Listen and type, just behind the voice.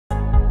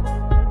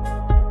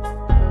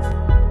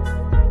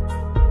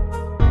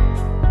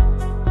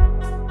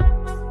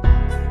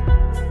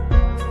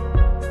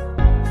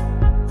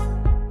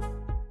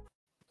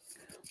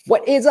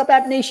What is up,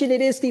 App Nation? It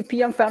is Steve P.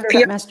 Young, founder of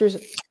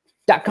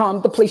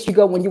AppMasters.com, the place you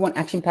go when you want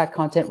action-packed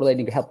content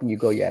relating to helping you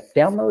grow your app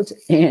downloads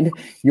and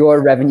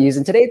your revenues.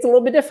 And today it's a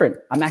little bit different.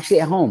 I'm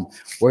actually at home.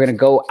 We're going to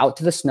go out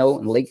to the snow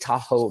in Lake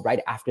Tahoe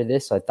right after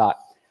this. So I thought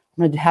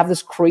I'm going to have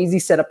this crazy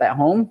setup at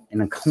home,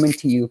 and I'm coming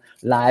to you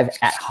live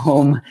at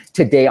home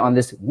today on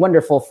this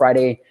wonderful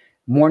Friday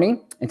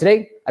morning. And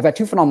today I've got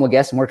two phenomenal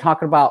guests, and we're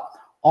talking about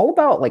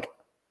like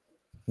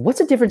what's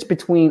the difference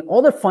between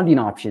all the funding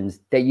options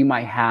that you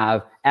might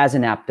have as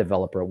an app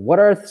developer? What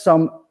are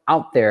some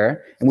out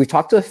there? And we've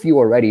talked to a few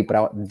already,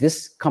 but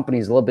this company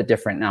is a little bit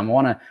different. Now I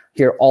want to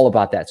hear all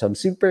about that. So I'm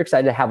super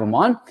excited to have them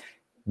on.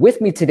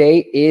 With me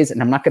today is,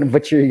 and I'm not going to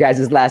butcher you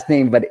guys' last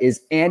name, but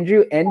is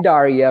Andrew and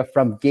Daria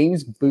from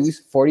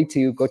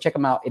GamesBoost42. Go check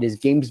them out. It is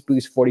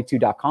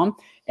gamesboost42.com,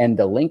 and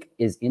the link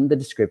is in the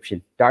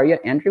description. Daria,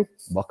 Andrew,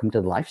 welcome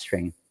to the live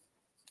stream.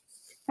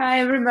 Hi,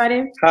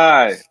 everybody.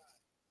 Hi.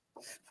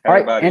 All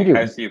right, Andrew.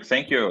 Hi, Steve.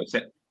 Thank you.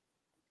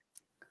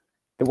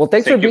 Well,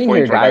 thanks for being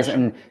here, guys.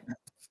 And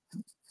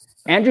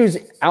Andrew's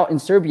out in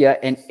Serbia,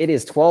 and it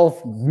is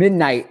 12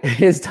 midnight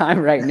his time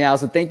right now.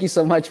 So thank you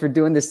so much for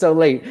doing this so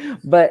late.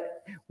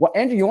 But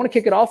Andrew, you want to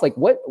kick it off? Like,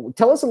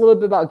 tell us a little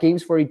bit about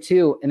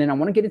Games42, and then I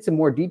want to get into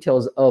more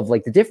details of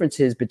like the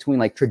differences between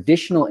like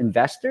traditional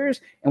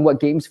investors and what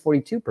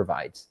Games42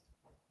 provides.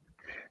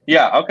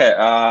 Yeah, okay.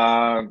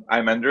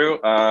 I'm Andrew.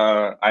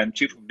 I'm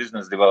Chief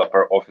Business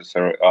Developer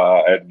Officer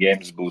at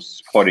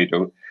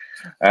GamesBoost42.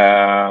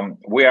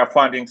 We are a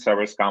funding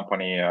service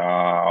company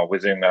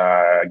within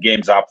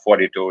Games App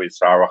 42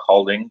 is our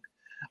holding,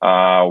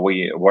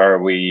 where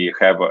we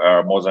have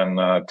more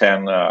than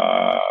 10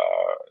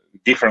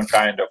 different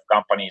kind of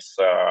companies,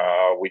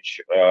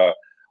 which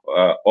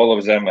all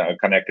of them are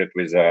connected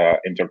with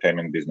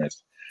entertainment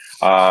business.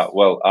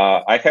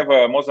 I have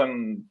more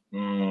than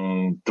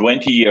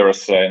 20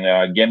 years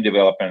in game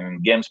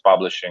development, games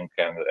publishing,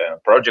 and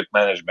project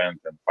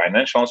management and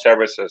financial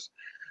services.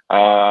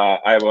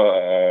 I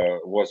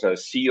was a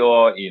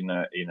CEO in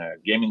a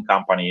gaming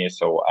company,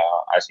 so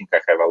I think I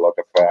have a lot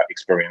of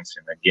experience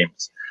in the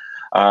games.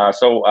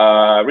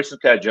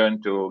 Recently I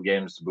joined to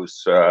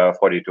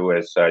GamesBoost42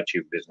 as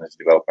Chief Business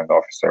Development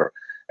Officer.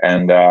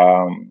 And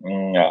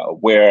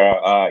we're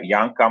a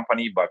young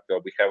company, but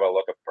we have a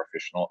lot of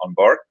professionals on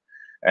board.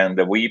 And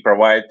we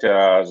provide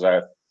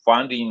the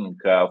funding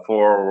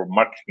for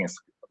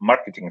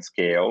marketing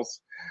scales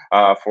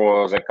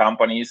for the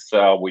companies,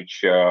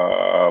 which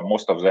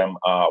most of them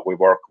we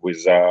work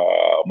with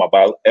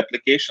mobile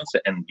applications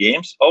and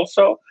games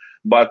also.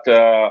 But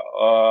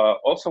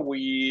also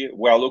we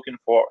are looking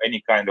for any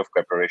kind of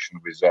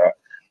cooperation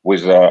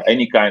with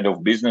any kind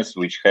of business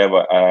which have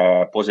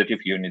a positive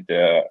unit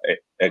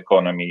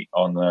economy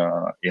on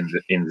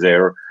in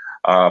their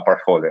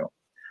portfolio.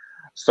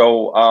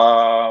 So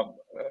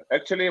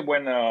actually,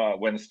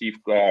 when Steve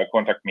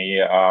contacted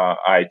me,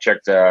 I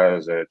checked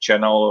the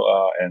channel,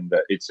 and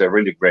it's a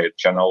really great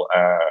channel.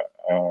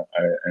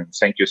 And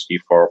thank you,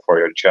 Steve, for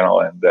your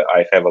channel. And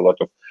I have a lot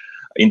of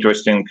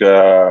interesting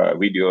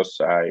videos.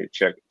 I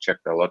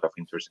checked a lot of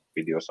interesting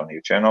videos on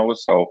your channel.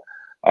 So.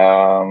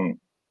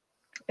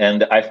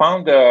 And I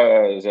found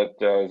that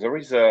there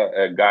is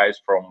a guys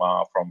from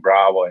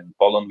Bravo and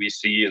Poland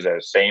VC, the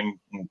same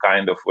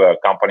kind of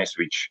companies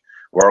which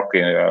work.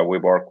 We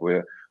work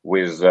with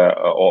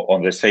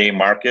on the same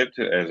market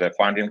as the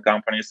funding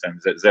companies, and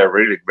they're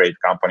really great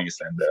companies.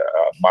 And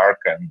Mark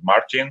and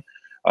Martin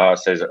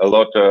says a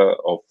lot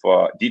of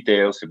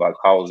details about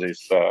how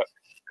this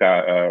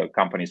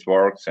companies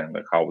works and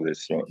how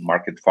this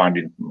market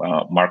funding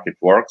market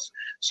works.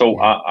 So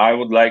I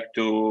would like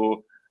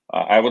to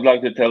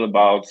tell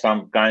about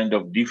some kind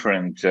of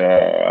different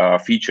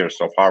features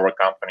of our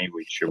company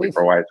which we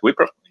provide.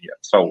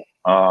 So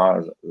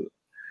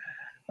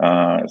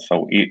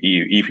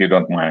if you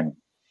don't mind.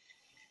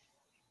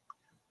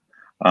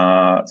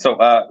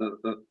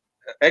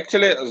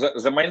 Actually,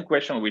 the main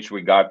question which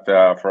we got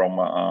from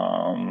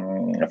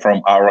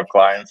our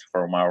clients,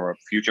 from our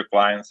future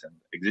clients and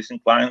existing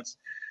clients,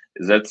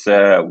 is that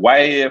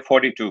why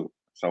 42?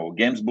 So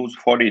GamesBoost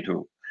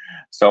 42.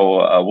 So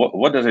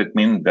what does it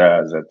mean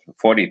that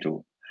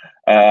 42?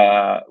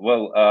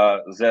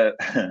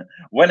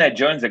 When I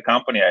joined the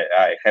company,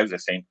 I have the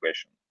same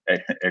question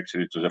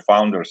actually to the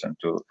founders and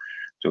to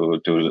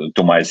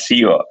my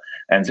CEO,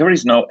 and there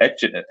is no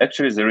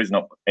actually there is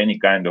no any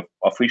kind of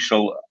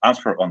official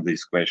answer on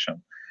this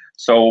question.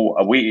 So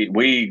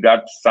we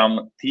got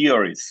some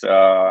theories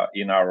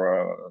in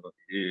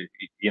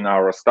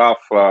our stuff.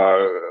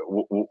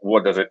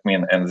 What does it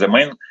mean? And the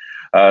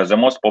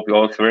most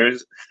popular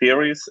theories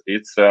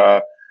it's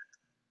the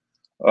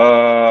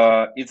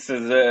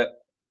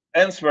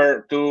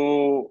answer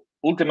to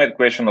ultimate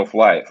question of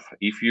life.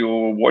 If you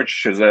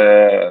watch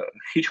the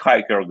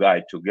Hitchhiker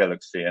Guide to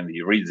Galaxy and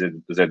you read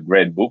that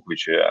great book,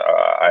 which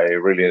I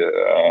really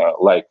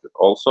like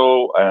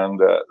also, and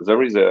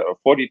there is a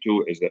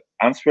 42 is the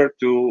answer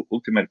to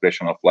ultimate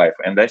question of life,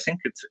 and I think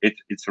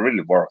it's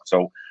really works.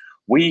 So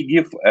we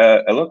give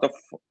a lot of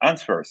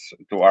answers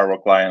to our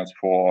clients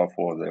for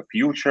the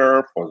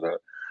future,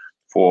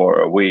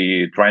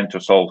 we trying to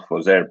solve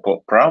for their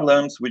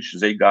problems which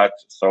they got.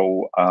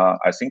 So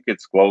I think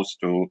it's close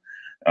to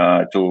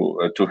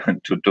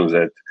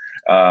that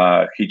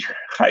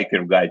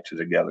hitchhiker guide to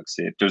the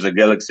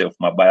galaxy of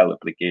mobile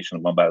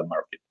application, mobile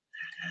market.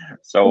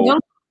 So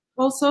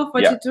also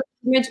 42,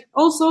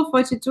 also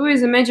 42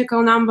 is a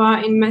magical number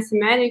in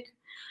mathematics.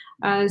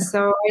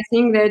 So I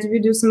think that we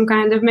do some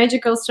kind of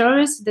magical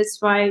service.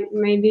 That's why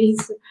maybe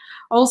it's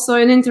also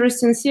an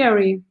interesting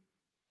theory.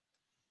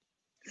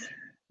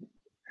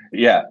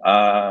 Yeah,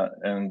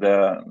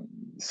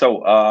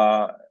 so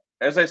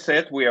as I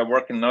said, we are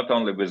working not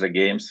only with the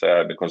games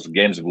because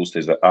Games Boost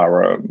is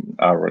our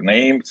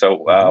name.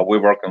 So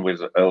we're working with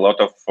a lot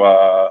of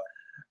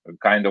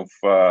kind of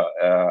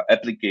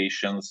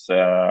applications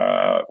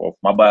of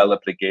mobile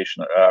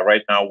application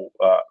right now.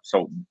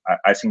 So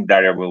I think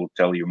Daria will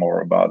tell you more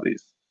about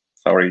this.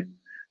 Sorry,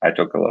 I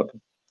talk a lot.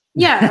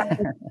 Yeah.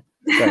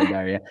 Sorry,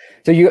 Daria.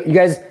 So you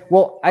guys,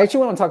 well, I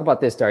actually want to talk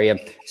about this, Daria.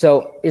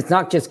 So it's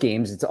not just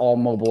games, it's all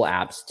mobile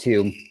apps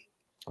too.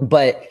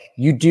 But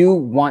you do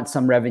want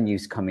some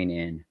revenues coming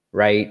in,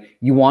 right?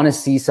 You want to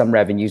see some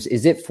revenues.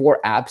 Is it for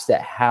apps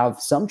that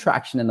have some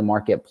traction in the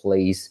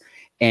marketplace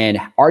and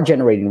are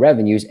generating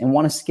revenues and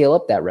want to scale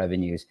up that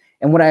revenues?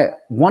 And what I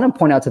want to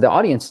point out to the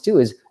audience too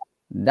is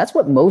that's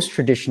what most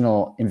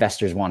traditional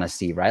investors want to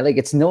see, right? Like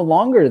it's no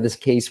longer this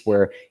case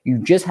where you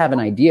just have an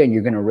idea and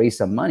you're going to raise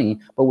some money.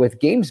 But with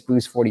Games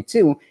Boost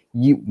 42,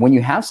 when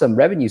you have some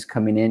revenues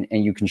coming in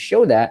and you can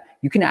show that,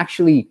 you can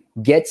actually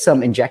get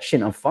some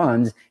injection of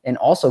funds and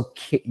also,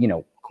 you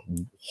know,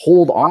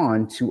 hold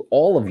on to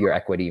all of your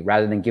equity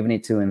rather than giving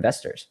it to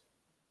investors.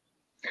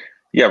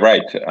 Yeah,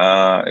 right.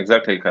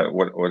 Exactly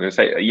what I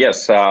say.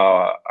 Yes,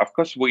 of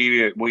course,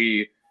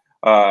 we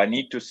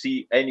need to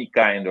see any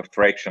kind of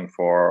traction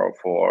for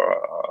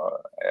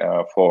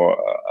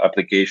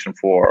application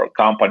for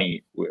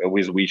company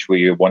with which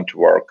we want to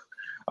work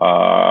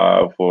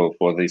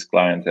for this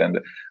client,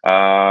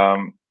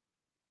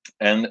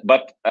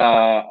 but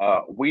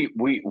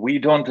we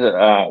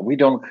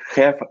don't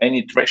have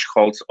any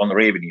thresholds on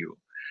revenue.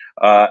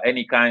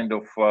 Any kind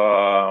of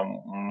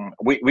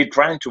we're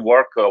trying to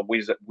work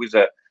with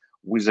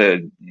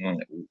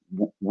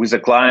the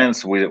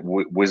clients,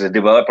 with the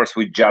developers.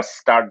 We just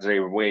start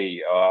their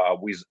way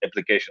with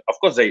application. Of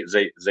course, they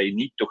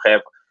need to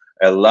have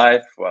a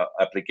live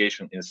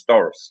application in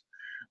stores,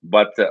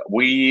 but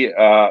we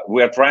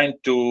are trying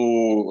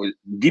to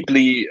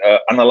deeply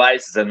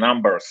analyze the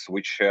numbers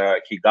which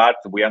he got.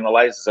 We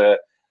analyze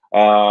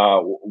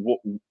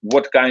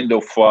what kind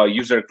of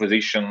user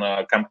acquisition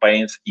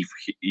campaigns, if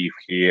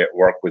he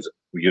work with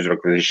user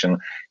acquisition,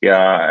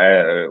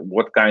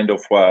 what kind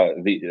of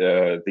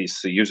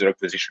these user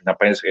acquisition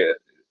campaigns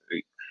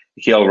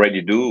he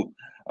already done,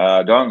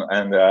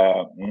 and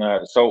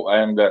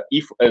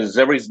if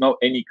there is no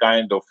any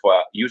kind of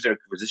user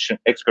acquisition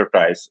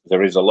expertise,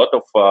 there is a lot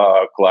of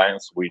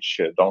clients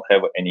which don't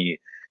have any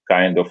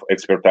kind of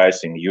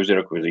expertise in user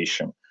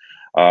acquisition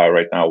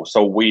right now.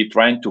 So we're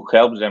trying to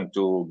help them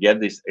to get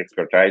this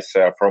expertise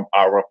from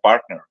our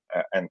partner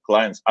and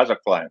clients, other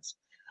clients,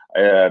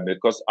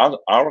 because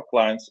our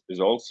clients is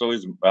also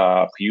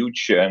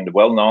huge and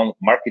well-known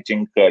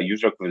marketing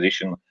user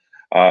acquisition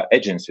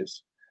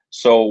agencies.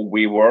 So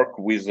we work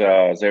with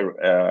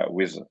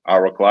with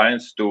our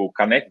clients to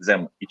connect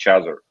them each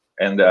other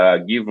and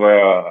give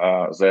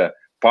the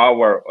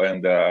power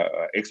and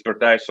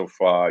expertise of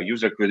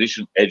user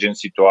acquisition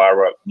agency to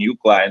our new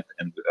client,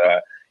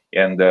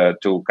 and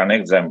to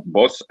connect them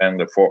both.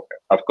 And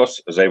of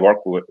course they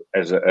work with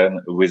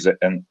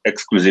an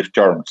exclusive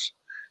terms,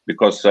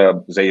 because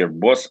they are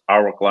both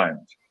our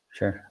clients.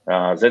 Sure.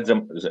 That's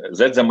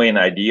the main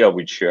idea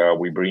which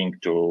we bring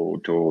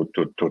to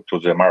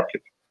the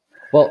market.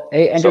 Well,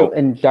 hey, Andrew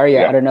and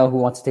Daria, I don't know who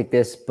wants to take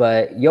this,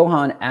 but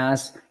Johan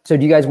asked, so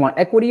do you guys want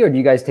equity or do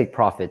you guys take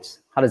profits?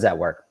 How does that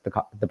work,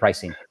 the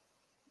pricing?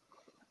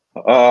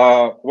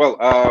 Well,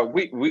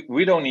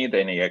 we don't need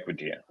any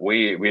equity.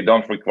 We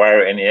don't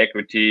require any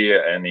equity,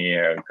 any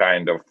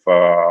kind of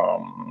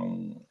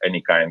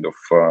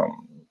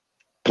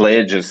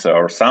pledges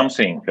or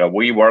something.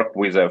 We work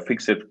with a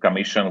fixed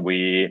commission.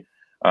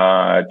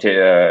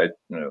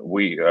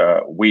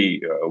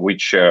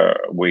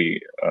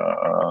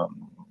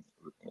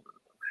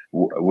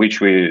 Which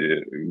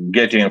we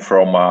getting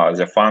from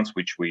the funds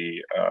which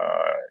we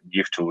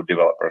give to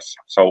developers.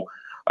 So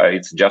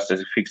it's just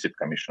a fixed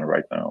commission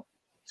right now.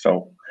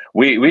 So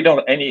we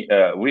don't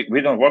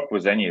work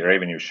with any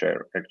revenue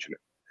share actually.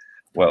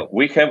 Well,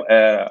 we have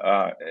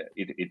I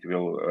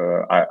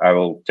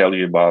will tell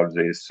you about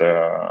this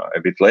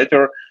a bit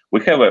later.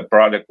 We have a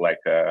product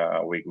like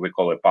we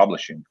call it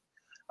publishing,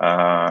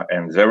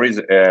 and there is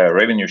a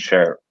revenue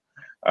share.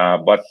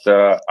 But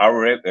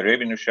our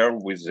revenue share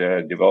with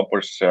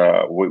developers,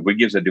 we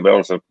give the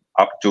developers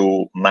up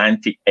to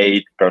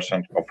 98%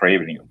 of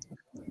revenue.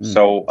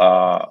 So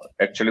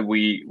actually,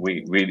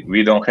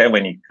 we don't have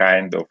any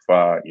kind of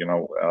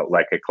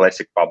like a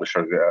classic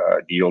publisher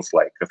deals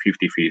like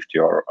 50-50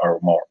 or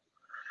more.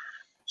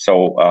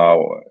 So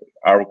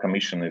our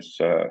commission is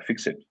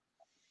fixed.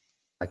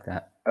 Like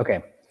that.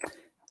 Okay.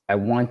 I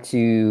want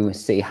to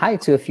say hi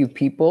to a few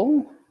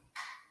people.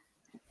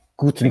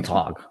 Guten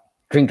Tag.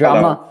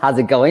 DrinkDrama, how's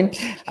it going?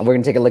 We're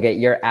going to take a look at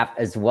your app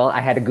as well.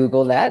 I had to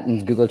Google that,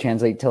 and Google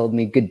Translate told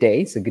me good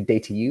day. So good day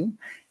to you.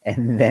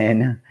 And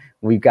then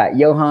we've got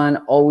Johan.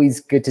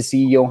 Always good to see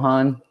you,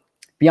 Johan.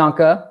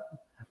 Bianca,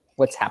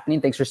 what's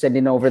happening? Thanks for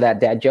sending over that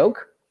dad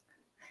joke.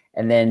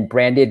 And then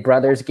Branded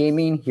Brothers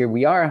Gaming, here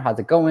we are. How's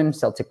it going?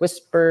 Celtic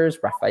Whispers,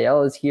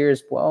 Raphael is here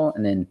as well.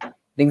 And then I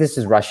think this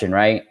is Russian,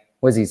 right?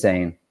 What's he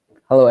saying?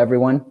 Hello,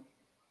 everyone.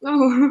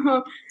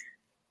 Oh,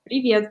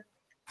 привет.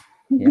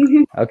 Yeah.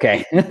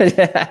 Okay.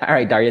 All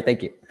right, Daria,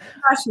 thank you.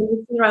 Russian,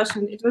 it's in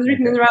Russian. It was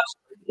written in Russian.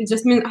 It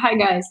just means hi,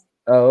 guys.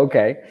 Oh,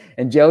 okay.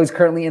 And Joe is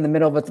currently in the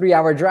middle of a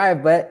 3-hour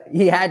drive, but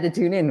he had to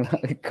tune in.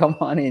 Come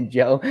on in,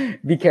 Joe.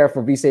 Be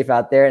careful. Be safe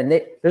out there. And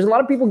there's a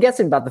lot of people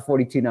guessing about the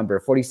 42 number.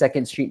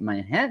 42nd Street in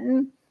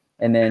Manhattan.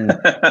 And then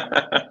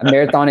a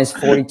marathon is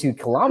 42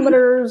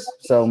 kilometers.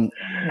 So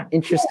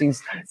interesting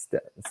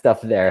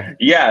stuff there.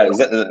 Yeah,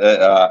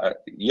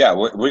 yeah.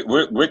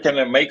 We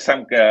can make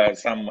some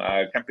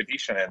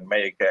competition and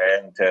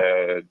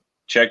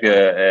check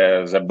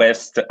the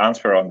best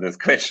answer on this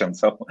question,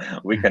 so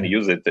we can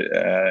use it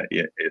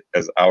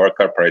as our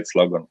corporate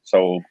slogan.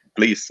 So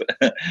please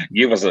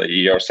give us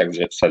your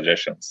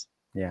suggestions.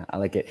 Yeah, I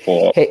like it.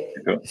 Hey,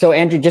 so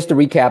Andrew, just to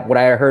recap, what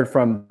I heard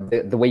from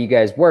the way you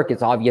guys work,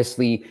 it's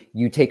obviously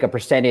you take a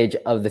percentage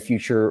of the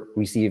future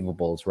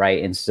receivables,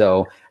 right? And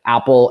so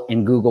Apple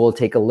and Google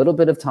take a little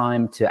bit of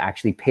time to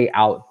actually pay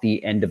out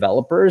the end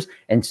developers.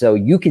 And so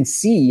you can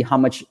see how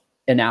much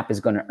an app is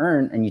going to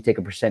earn, and you take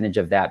a percentage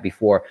of that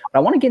before. But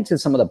I want to get into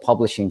some of the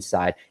publishing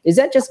side. Is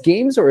that just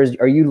games, or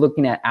are you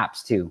looking at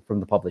apps too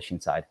from the publishing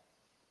side?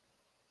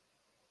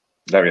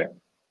 Daria.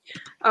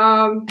 We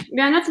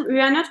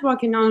are not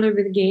working only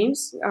with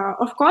games.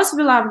 Of course,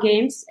 we love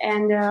games,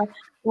 and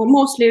well,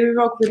 mostly we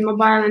work with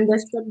mobile and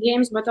desktop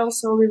games, but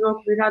also we work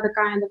with other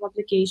kind of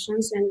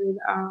applications and with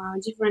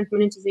different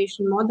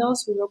monetization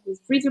models. We work with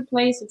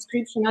free-to-play,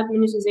 subscription, ad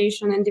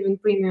monetization, and even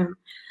premium.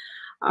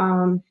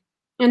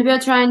 And we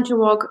are trying to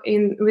work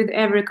with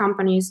every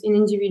companies in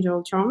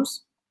individual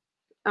terms.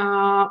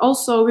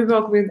 Also, we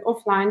work with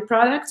offline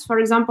products. For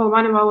example,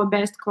 one of our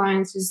best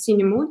clients is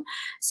Cinemood.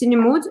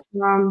 Cinemood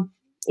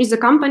is a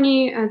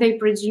company, they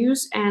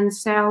produce and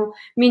sell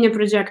mini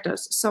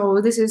projectors.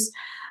 So this is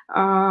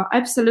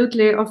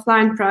absolutely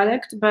offline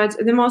product, but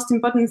the most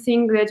important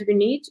thing that we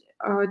need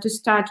to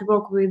start to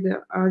work with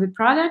the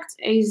product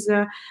is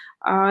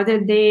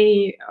that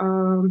they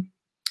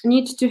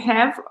need to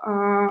have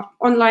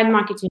online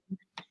marketing.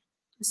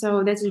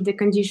 So that is the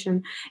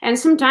condition. And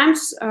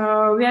sometimes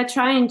we are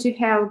trying to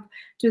help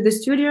to the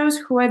studios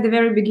who are at the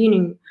very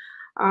beginning.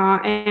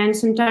 And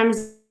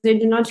sometimes they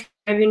do not have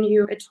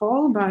revenue at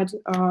all, but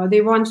they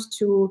want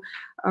to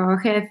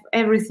have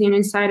everything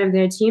inside of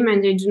their team,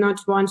 and they do not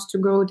want to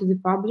go to the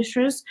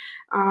publishers.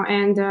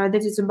 And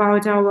that is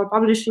about our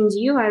publishing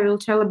deal. I will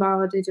tell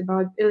about it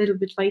a little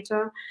bit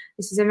later.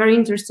 This is a very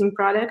interesting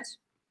product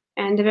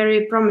and a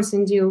very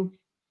promising deal.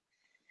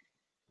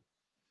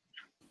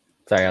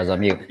 Sorry, I was on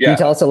mute. Yeah. Can you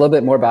tell us a little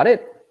bit more about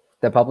it,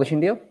 the publishing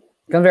deal?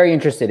 I'm very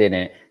interested in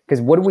it, because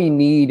what do we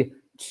need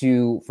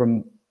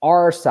from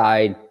our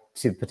side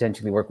to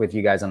potentially work with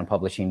you guys on a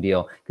publishing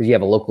deal? Because you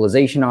have a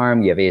localization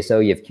arm, you have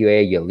ASO, you have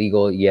QA, you have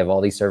legal, you have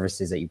all these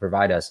services that you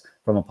provide us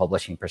from a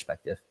publishing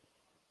perspective.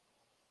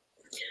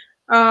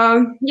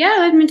 Yeah,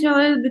 let me tell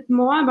a little bit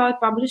more about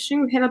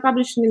publishing. We have a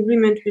publishing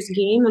agreement with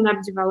game and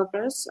app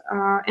developers,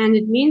 and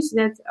it means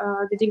that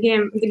the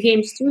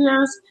game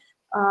studios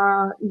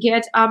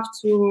get up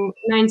to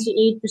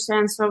 98%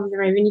 of the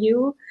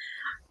revenue.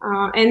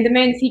 And the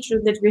main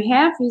feature that we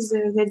have is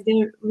that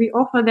we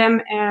offer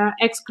them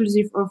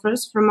exclusive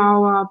offers from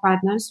our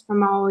partners,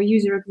 from our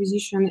user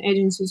acquisition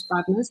agencies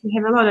partners. We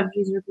have a lot of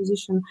user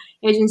acquisition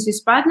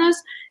agencies partners,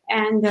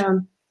 and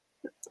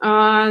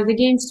the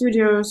game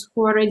studios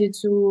who are ready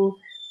to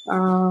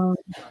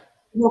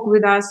work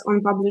with us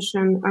on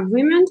publishing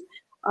agreement,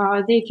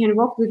 they can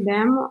work with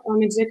them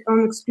on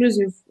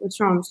exclusive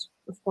terms,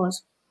 of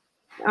course.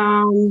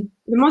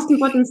 The most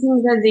important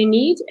thing that they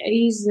need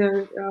is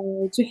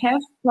to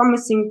have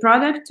promising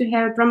product, to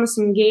have a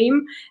promising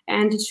game,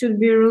 and it should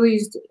be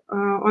released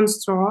on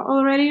store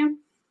already.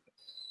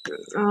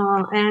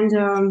 What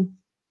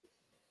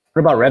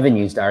about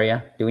revenues,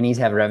 Daria? Do we need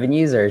to have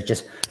revenues, or is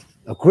just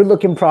a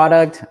good-looking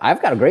product?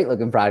 I've got a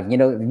great-looking product. You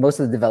know, most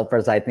of the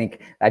developers I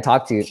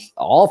talk to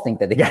all think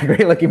that they got a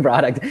great-looking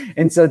product.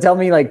 And so tell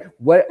me, like,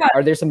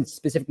 are there some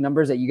specific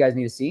numbers that you guys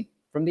need to see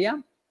from the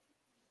app?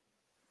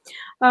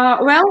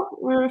 Well,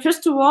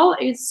 first of all,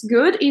 it's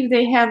good if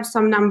they have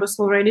some numbers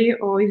already,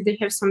 or if they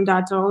have some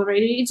data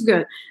already, it's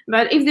good.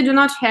 But if they do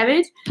not have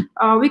it,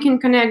 we can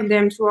connect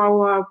them to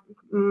our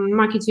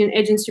marketing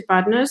agency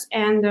partners,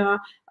 and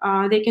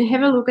they can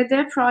have a look at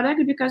their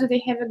product, because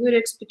they have a good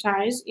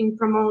expertise in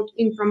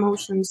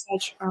promotion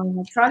such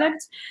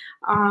products.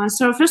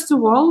 So first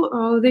of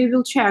all, they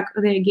will check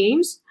their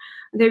games.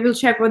 They will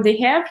check what they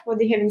have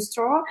in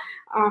store,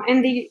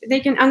 and they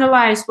can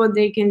analyze what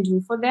they can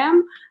do for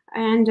them.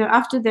 And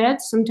after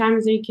that,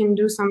 sometimes they can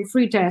do some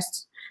free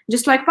tests,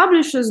 just like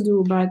publishers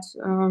do, but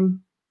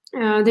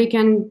they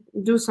can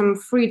do some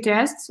free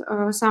tests,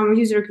 some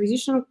user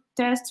acquisition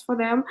tests for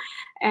them.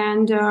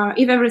 And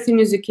if everything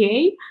is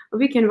okay,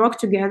 we can work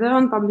together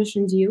on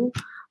publishing deal.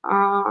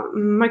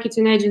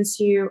 Marketing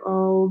agency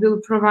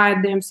will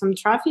provide them some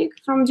traffic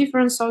from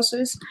different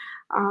sources.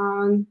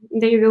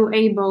 They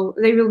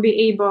will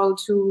be able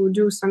to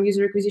do some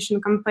user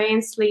acquisition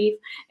campaigns live,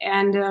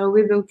 and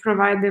we will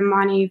provide them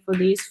money for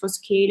this, for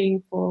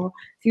scaling, for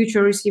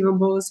future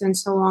receivables, and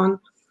so on.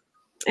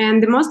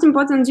 And the most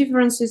important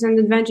differences and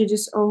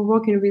advantages of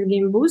working with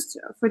Game Boost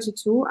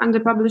 42 under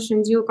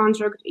publishing deal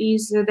contract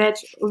is that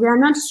we are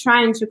not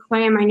trying to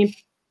claim any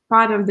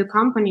part of the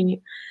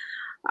company.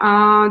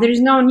 There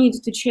is no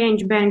need to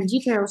change bank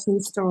details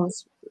in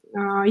stores.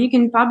 You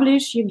can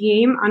publish your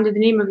game under the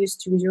name of your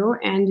studio,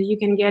 and you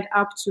can get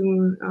up to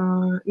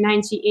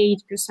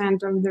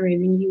 98% of the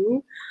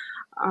revenue.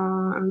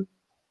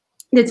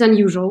 That's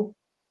unusual.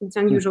 It's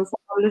unusual for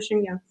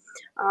publishing, yeah.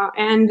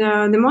 And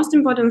the most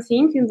important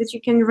thing is that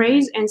you can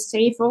raise and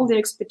save all the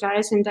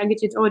expertise and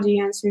targeted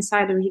audience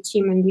inside of your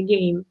team and the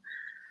game.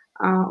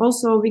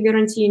 Also, we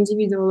guarantee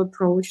individual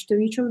approach to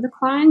each of the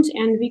clients,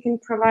 and we can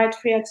provide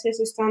free access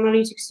to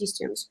analytics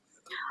systems.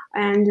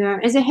 And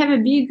as I have a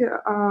big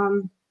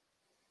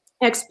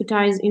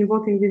expertise in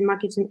working with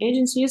marketing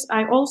agencies,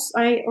 I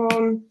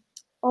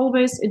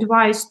always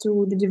advise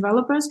to the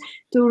developers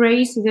to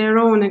raise their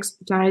own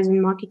expertise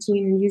in marketing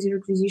and user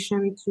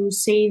acquisition, to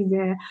save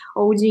the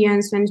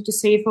audience and to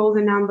save all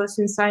the numbers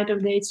inside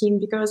of their team,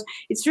 because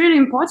it's really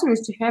important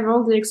to have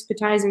all the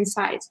expertise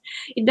inside.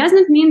 It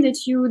doesn't mean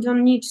that you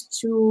don't need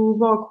to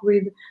work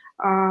with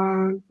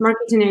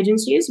marketing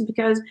agencies,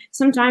 because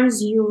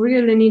sometimes you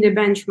really need a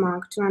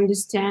benchmark to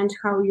understand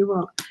how you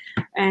work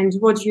and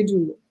what you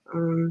do.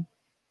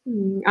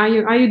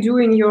 Are you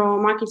doing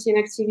your marketing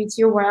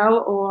activity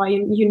well, or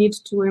you need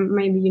to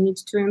maybe you need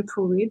to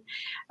improve it?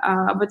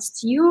 But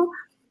still,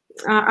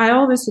 I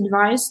always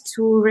advise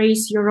to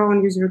raise your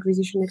own user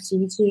acquisition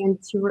activity and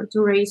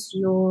to raise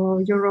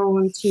your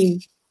own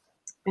team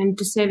and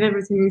to save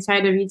everything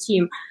inside of your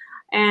team.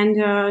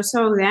 And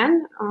so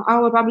then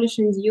our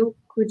publishing deal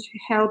could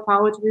help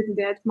out with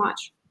that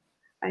much,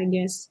 I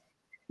guess.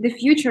 The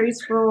future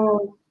is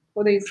for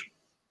this.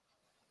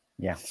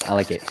 Yeah, I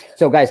like it.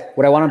 So guys,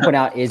 what I want to point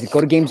out is go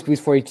to Games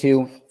Boost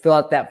 42, fill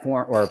out that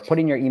form or put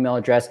in your email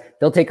address.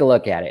 They'll take a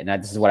look at it.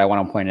 And this is what I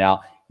want to point out.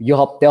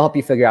 They'll help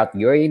you figure out the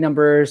URA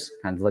numbers,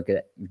 kind of look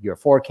at your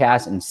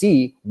forecast and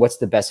see what's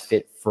the best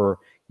fit for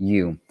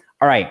you.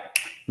 All right,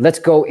 let's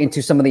go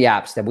into some of the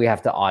apps that we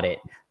have to audit.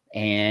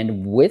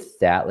 And with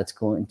that, let's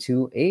go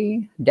into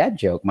a dad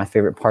joke, my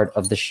favorite part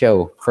of the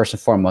show, first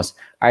and foremost.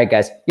 All right,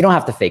 guys, you don't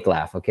have to fake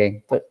laugh,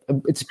 okay? But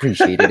it's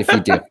appreciated if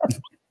you do.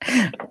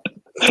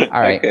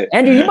 All right, okay.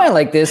 Andrew, you might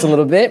like this a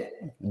little bit.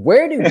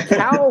 Where do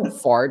cow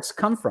farts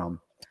come from?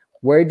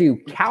 Where do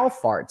cow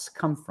farts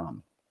come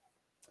from?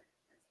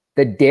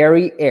 The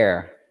dairy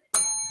air.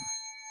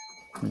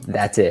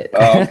 That's it.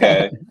 Oh,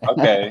 okay,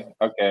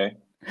 okay.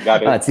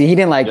 Got it. See, he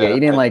didn't like it. He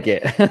didn't like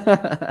it.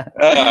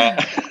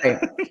 Okay.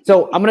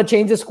 So I'm going to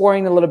change the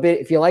scoring a little bit.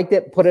 If you liked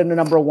it, put it in a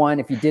number 1.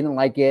 If you didn't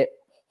like it,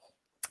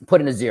 put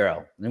in a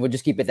 0, and we'll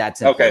just keep it that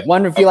simple. Okay.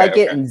 1 if you like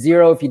it, and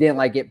 0 if you didn't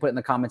like it. Put in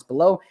the comments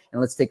below,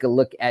 and let's take a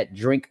look at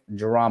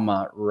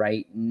DrinkDrama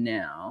right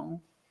now.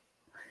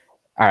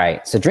 All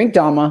right, so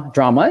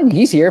DrinkDrama, and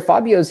he's here.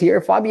 Fabio's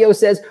here. Fabio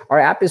says our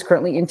app is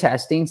currently in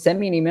testing. Send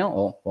me an email.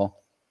 Oh, well,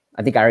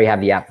 I think I already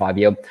have the app,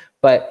 Fabio,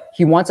 but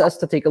he wants us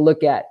to take a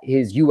look at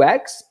his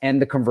UX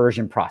and the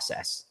conversion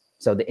process.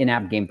 So the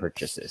in-app game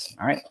purchases.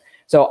 All right.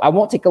 So I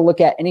won't take a look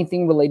at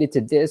anything related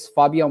to this.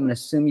 Fabio, I'm going to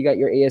assume you got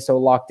your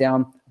ASO locked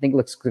down. I think it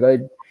looks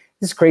good.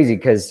 This is crazy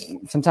because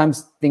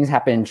sometimes things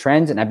happen in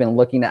trends, and I've been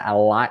looking at a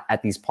lot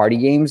at these party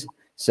games.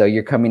 So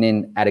you're coming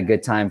in at a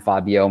good time,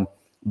 Fabio.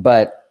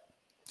 But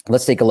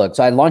let's take a look.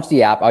 So I launched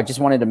the app. I just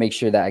wanted to make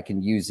sure that I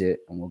can use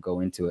it, and we'll go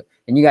into it.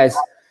 And you guys,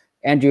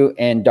 Andrew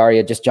and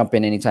Daria, just jump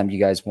in anytime you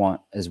guys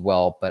want as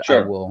well. But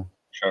sure. I will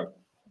try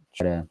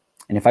to.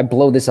 And if I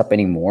blow this up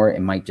anymore,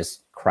 it might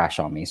just crash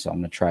on me. So I'm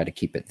going to try to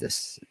keep it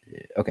this.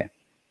 Okay.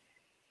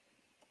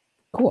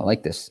 Cool. I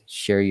like this.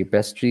 Share your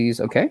best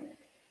trees. Okay.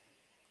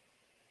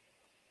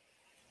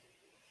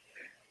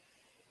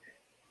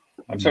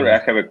 I'm sorry, I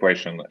have a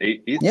question.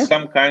 It's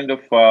some kind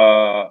of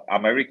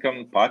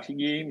American party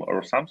game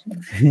or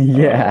something?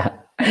 Yeah.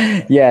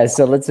 Yeah.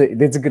 So that's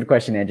a good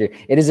question, Andrew.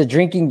 It is a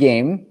drinking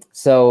game.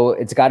 So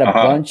it's got a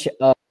bunch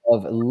of,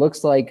 it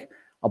looks like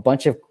a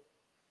bunch of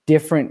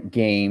different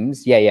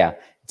games. Yeah.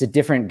 It's a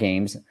different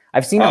games.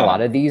 I've seen a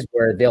lot of these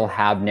where they'll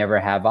have Never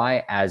Have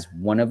I as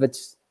one of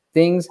its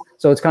things.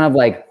 So it's kind of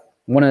like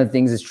one of the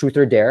things is Truth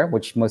or Dare,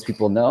 which most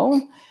people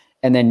know.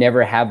 And then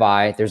Never Have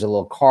I, there's a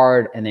little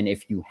card. And then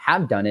if you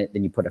have done it,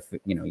 then you put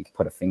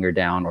a finger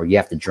down, or you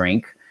have to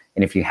drink.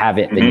 And if you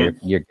haven't, then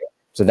you're good.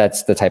 So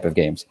that's the type of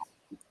games.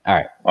 All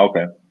right.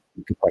 Okay.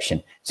 Good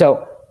question.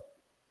 So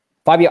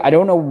Fabio, I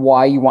don't know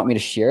why you want me to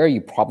share.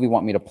 You probably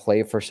want me to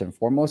play first and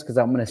foremost, because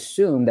I'm going to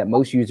assume that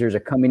most users are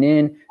coming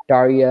in.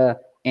 Daria,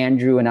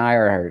 Andrew, and I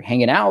are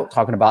hanging out,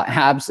 talking about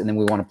apps, and then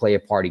we want to play a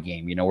party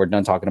game. You know, we're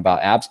done talking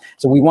about apps,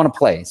 so we want to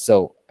play.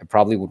 So I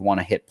probably would want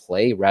to hit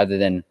play rather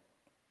than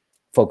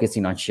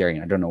focusing on sharing.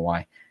 I don't know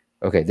why.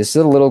 Okay, this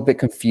is a little bit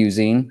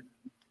confusing,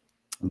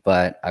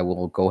 but I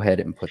will go ahead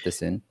and put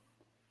this in.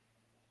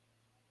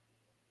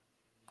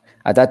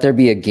 I thought there'd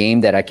be a game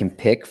that I can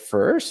pick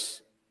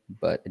first,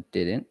 but it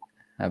didn't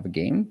have a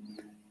game.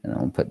 And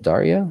I'll put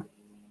Daria.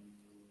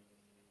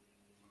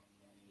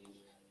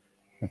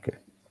 Okay.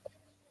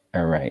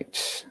 All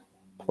right.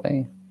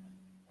 Play.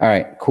 All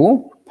right.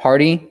 Cool.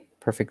 Party.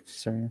 Perfect.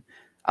 Sorry.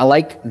 I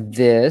like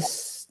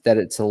this, that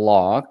it's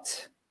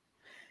locked.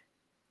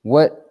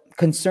 What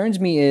concerns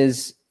me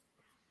is,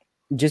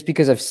 just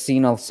because I've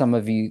seen some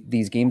of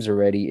these games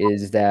already,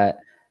 is that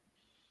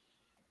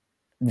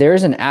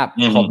there's an app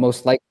called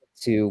Most Likely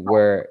To,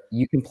 where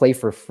you can play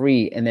for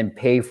free and then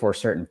pay for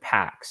certain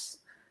packs.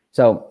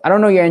 So I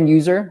don't know your end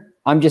user.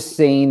 I'm just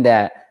saying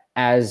that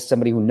as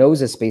somebody who knows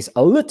the space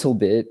a little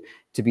bit,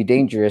 to be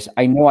dangerous,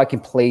 I know I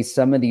can play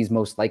some of these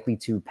Most Likely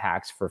To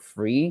packs for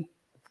free,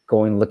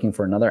 going looking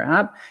for another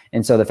app.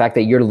 And so the fact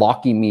that you're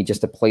locking me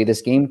just to play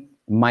this game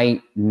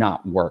might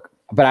not work.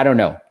 But I don't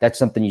know. That's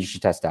something you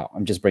should test out.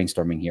 I'm just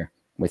brainstorming here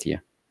with you.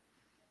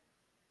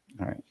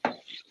 All right.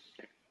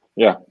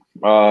 Yeah.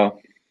 Go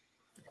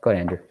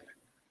ahead, Andrew.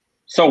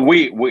 So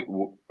we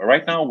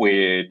right now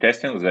we're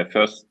testing the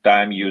first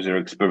time user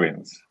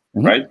experience,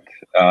 right?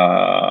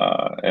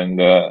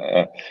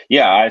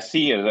 Yeah, I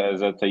see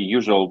that the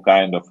usual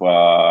kind of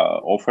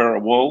offer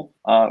wall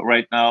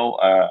right now.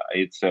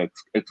 It's an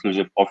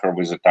exclusive offer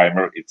with a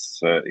timer.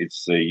 It's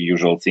a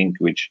usual thing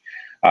which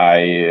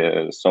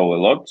I saw a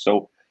lot.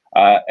 So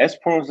as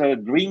for the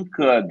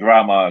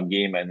DrinkDrama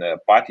game and the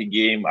party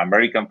game,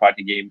 American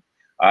party game,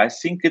 I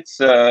think it's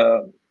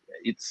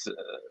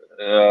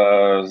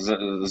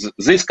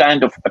this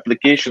kind of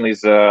application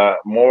is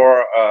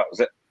more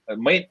the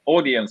main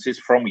audience is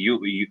from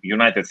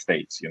United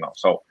States, you know.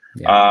 So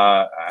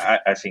yeah.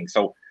 I think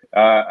so.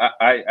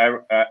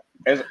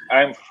 As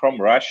I'm from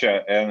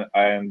Russia,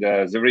 and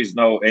there is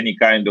no any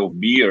kind of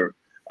beer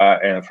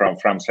and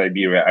from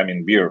Siberia. I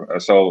mean beer.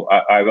 So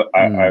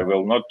I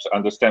will not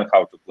understand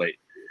how to play.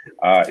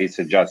 It's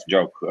a just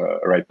joke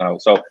right now.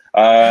 So.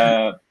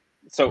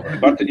 So,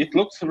 but it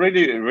looks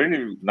really,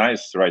 really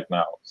nice right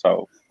now.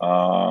 So,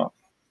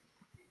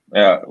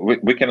 yeah,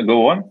 we can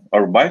go on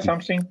or buy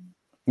something.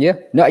 Yeah,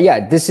 no,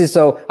 yeah, this is,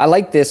 so I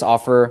like this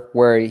offer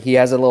where he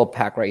has a little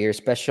pack right here,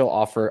 special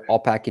offer, all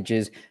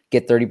packages,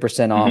 get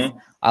 30% off.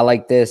 I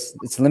like this.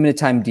 It's a limited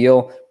time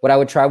deal. What I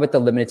would try with the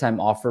limited time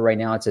offer right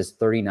now, it says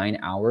 39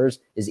 hours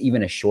is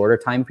even a shorter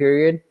time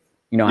period.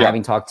 You know,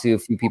 having talked to a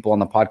few people on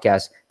the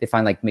podcast, they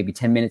find like maybe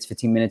 10 minutes,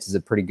 15 minutes is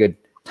a pretty good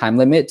time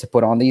limit to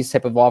put on these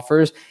type of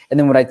offers. And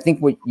then what I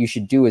think what you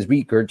should do is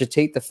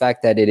regurgitate the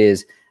fact that it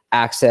is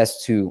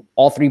access to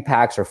all 3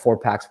 packs or 4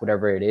 packs,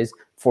 whatever it is,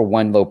 for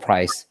one low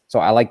price. So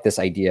I like this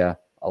idea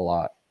a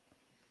lot.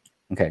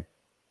 Okay.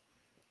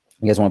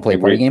 You guys want to play a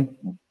party game?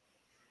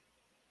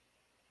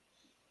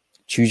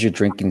 Choose your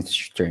drinking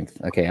strength.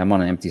 Okay, I'm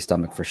on an empty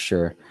stomach for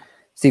sure.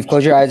 Steve,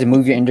 close your eyes and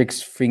move your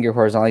index finger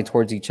horizontally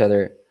towards each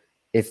other.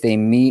 If they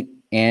meet,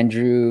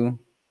 Andrew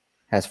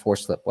has 4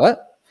 slip.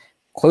 What?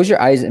 Close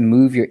your eyes and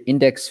move your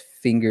index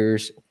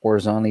fingers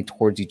horizontally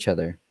towards each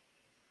other.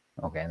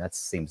 Okay, that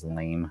seems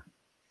lame.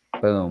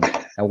 Boom.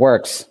 That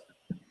works.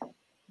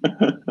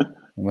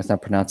 You must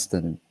not pronounce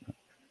the...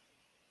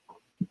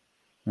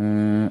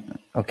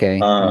 okay,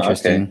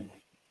 interesting. Okay.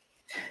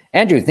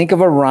 Andrew, think of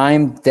a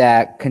rhyme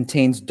that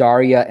contains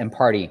Daria and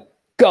party.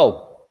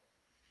 Go!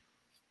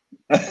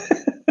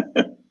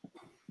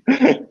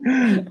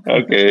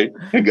 Okay,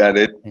 I got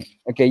it.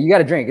 Okay, you got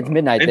to drink. It's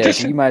midnight there,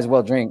 so you might as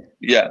well drink.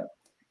 Yeah.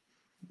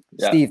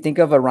 Steve, think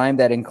of a rhyme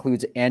that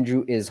includes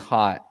Andrew is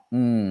hot.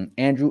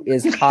 Andrew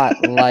is hot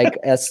like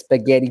a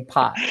spaghetti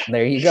pot.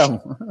 There you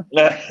go.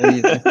 There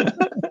you go.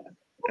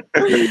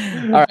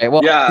 All right.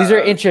 Well, these are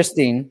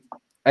interesting.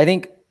 I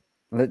think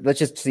let's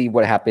just see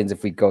what happens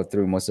if we go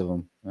through most of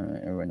them.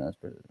 Everyone knows.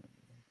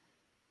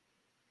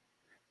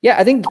 Yeah,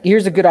 I think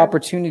here's a good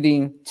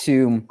opportunity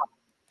to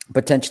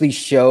potentially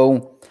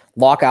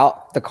lock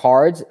out the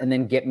cards and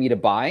then get me to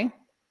buy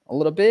a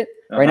little bit.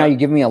 Right now, you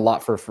give me a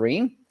lot for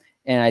free.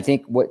 And I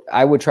think what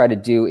I would try to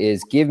do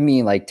is give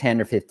me like 10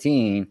 or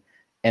 15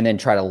 and then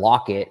try to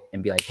lock it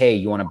and be like, hey,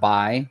 you want to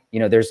buy? You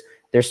know, there's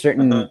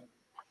certain,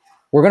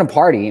 we're going to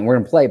party and we're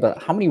going to play,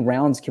 but how many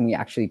rounds can we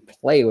actually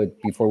play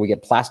with before we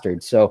get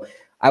plastered? So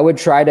I would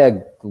try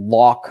to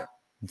lock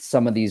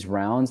some of these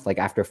rounds, like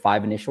after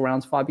 5 initial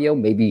rounds, Fabio,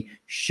 maybe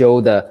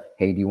show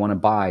hey, do you want to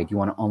buy? Do you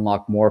want to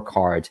unlock more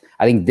cards?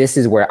 I think this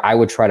is where I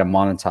would try to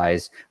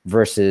monetize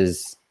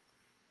versus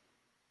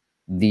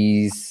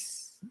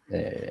these,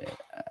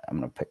 I'm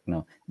going to pick,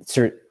 no.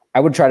 So I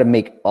would try to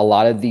make a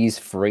lot of these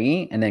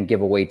free and then give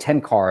away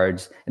 10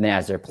 cards. And then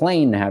as they're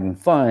playing and having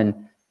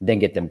fun, then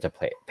get them to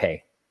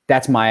pay.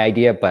 That's my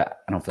idea, but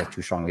I don't feel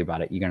too strongly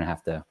about it. You're going to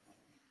have to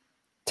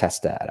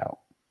test that out.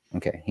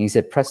 Okay. He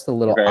said, press the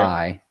little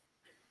I.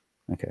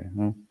 Okay.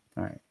 Well,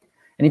 all right.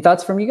 Any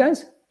thoughts from you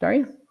guys,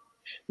 Daria?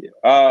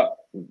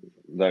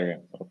 Daria.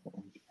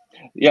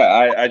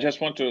 Yeah, I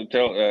just want to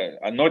tell.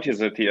 I noticed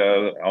that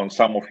on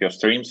some of your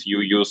streams you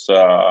use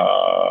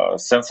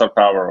Sensor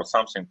Tower or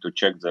something to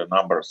check the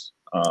numbers.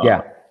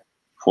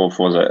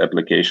 For the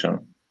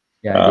application.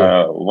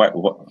 Yeah.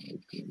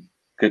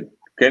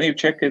 Can you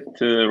check it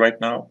right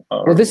now?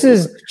 Well, this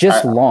is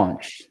just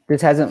launched.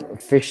 This hasn't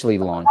officially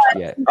launched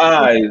yet.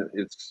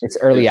 It's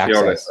early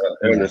access.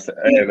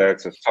 Early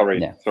access.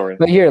 Sorry.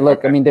 But here,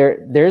 look. I mean,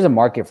 there's a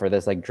market for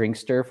this. Like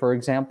Drinkster, for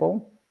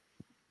example.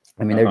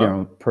 I mean, they're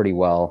doing pretty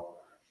well.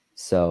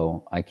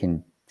 So I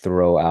can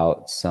throw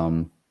out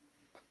some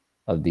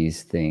of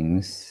these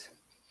things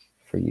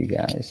for you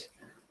guys.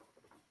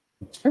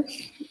 Sure.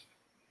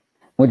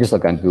 We'll just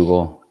look on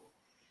Google.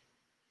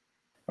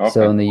 Okay.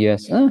 So in the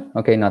US,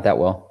 okay, not that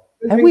well.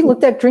 Have we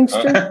looked at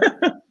Drinkster?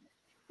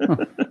 I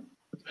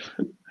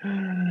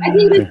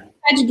think that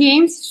such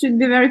games should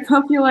be very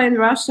popular in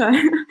Russia.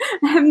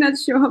 I'm not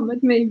sure,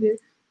 but maybe.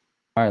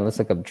 All right, let's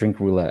look up Drink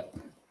Roulette.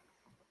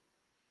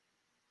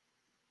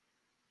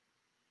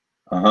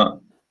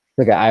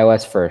 Look at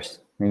iOS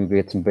first. Maybe we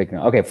get some big.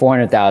 Okay,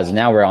 400,000.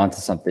 Now we're on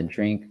to something.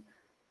 Drink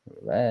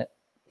Roulette,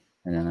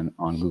 and then I'm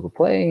on Google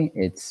Play.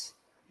 It's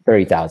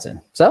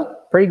 30,000. So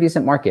pretty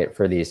decent market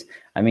for these.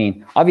 I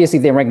mean, obviously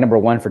they rank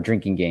 #1 for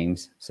drinking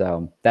games,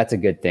 so that's a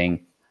good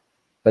thing.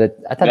 But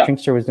I thought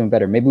Drinkster was doing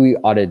better. Maybe we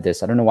audited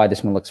this. I don't know why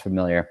this one looks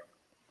familiar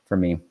for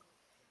me,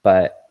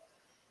 but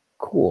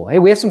cool. Hey,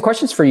 we have some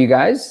questions for you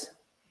guys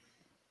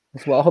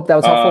as well. I hope that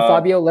was helpful,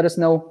 Fabio. Let us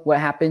know what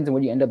happens and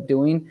what you end up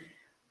doing.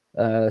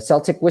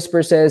 Celtic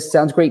Whisper says,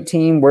 sounds great,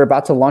 team. We're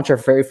about to launch our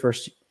very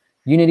first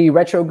Unity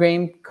retro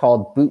game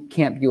called Boot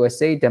Camp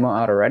USA. Demo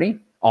out already.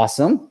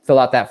 Awesome. Fill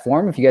out that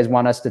form. If you guys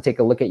want us to take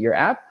a look at your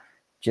app,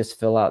 just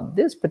fill out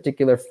this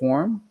particular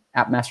form,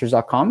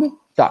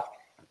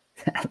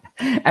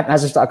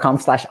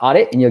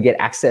 appmasters.com/audit, and you'll get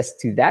access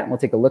to that. And we'll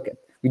take a look at,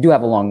 we do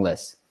have a long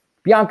list.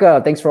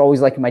 Bianca, thanks for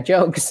always liking my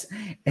jokes.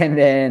 And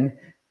then,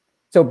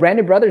 so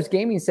Brandon Brothers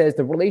Gaming says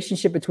the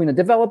relationship between a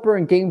developer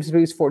and Games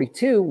Boost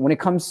 42, when it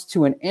comes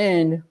to an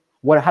end,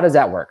 how does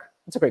that work?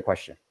 That's a great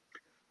question.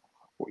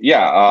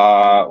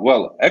 Yeah,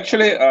 well,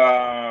 actually,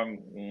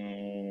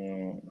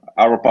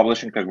 our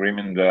publishing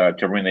agreement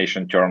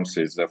termination terms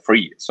is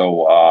free.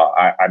 So,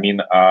 I mean,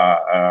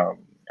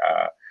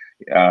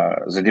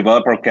 the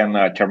developer can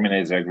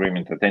terminate the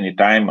agreement at any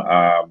time.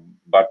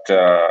 But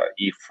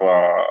if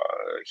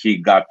he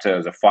got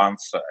the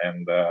funds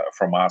and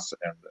from us,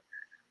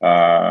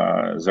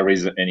 and there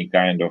is any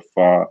kind of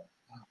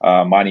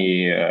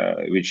money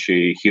which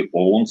he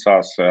owns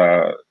us,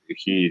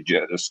 he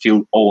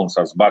still owns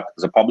us, but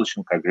the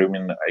publishing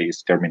agreement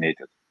is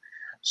terminated.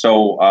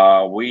 So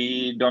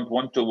we don't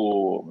want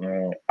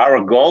to.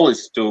 Our goal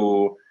is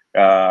to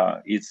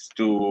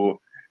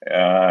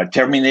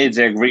terminate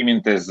the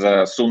agreement as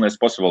soon as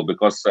possible,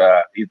 because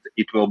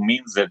it will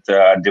mean that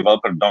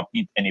developers don't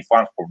need any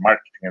funds for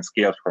marketing and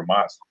scales from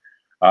us.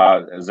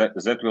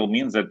 That will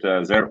mean that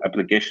their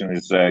application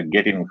is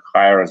getting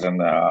higher than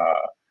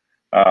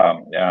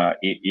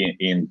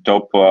in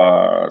top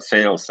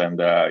sales,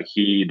 and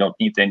he don't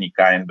need any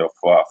kind of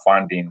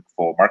funding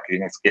for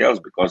marketing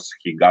scales, because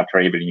he got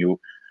revenue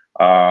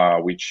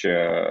which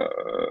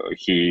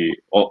he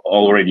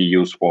already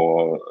used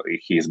for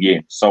his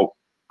game. So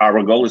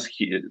our goal is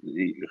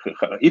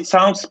it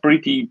sounds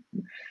pretty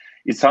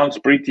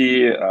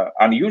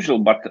unusual,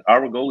 but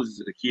our goal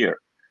is here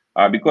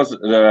because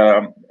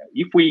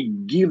if we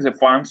give the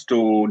funds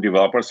to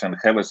developers and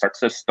have a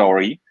success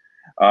story,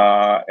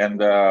 and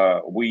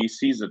we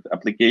see that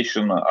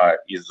application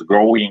is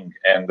growing,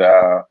 and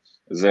the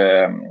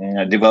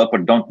developer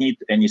don't need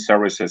any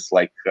services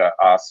like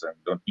us and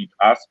don't need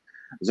us,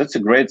 that's a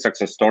great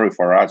success story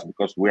for us,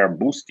 because we are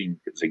boosting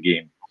the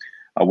game.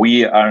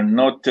 We are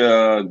not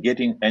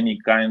getting any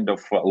kind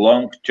of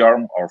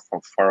long-term or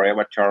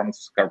forever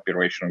terms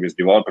cooperation with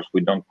developers. We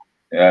don't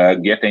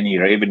get any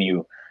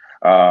revenue,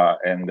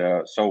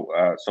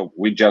 so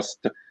we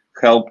just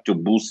help to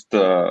boost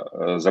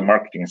the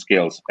marketing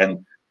skills,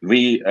 and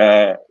we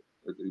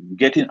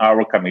getting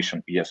our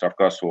commission. Yes, of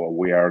course,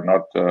 we are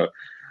not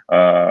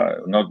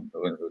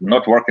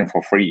working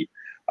for free,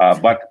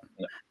 but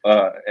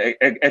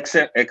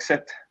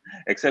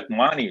except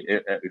money,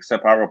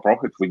 except our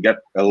profit, we get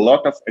a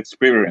lot of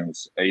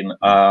experience in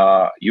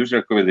user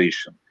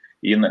acquisition,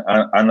 in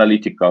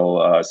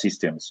analytical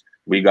systems.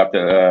 We got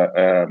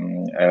a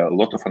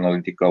lot of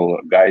analytical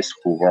guys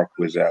who work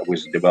with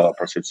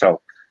developers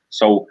itself.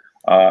 So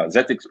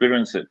that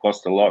experience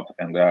costs a lot,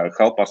 and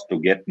help us to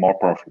get more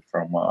profit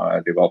from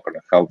developer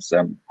and helps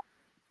them.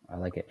 I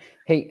like it.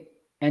 Hey,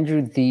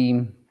 Andrew,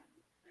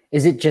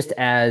 is it just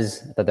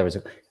as I thought that was?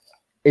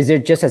 Is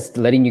it just as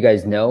letting you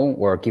guys know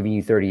or giving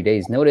you 30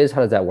 days notice? How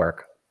does that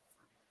work?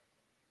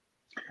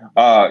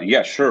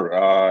 Yeah, sure.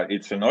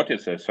 It's a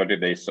notice, a 30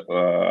 days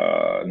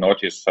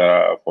notice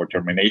for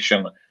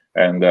termination.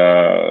 and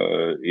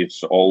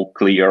it's all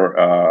clear,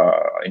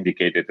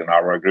 indicated in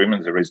our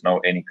agreement. There is no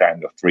any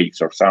kind of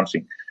tricks or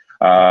something.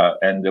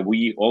 And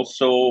we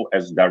also,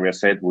 as Daria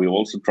said, we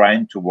also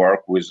trying to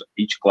work with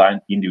each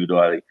client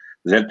individually.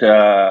 That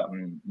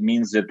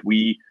means that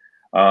we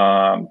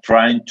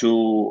trying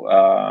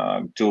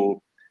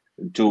to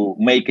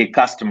make a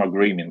custom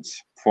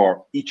agreements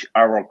for each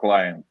our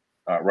client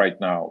right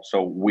now.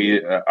 So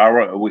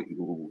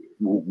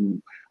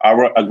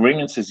our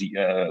agreements is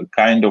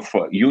kind of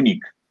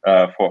unique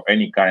for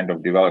any kind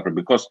of developer,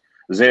 because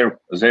their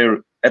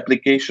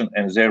application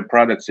and their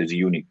products is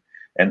unique,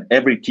 and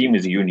every team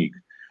is unique.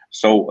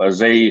 So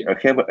they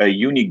have a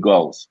unique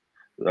goals.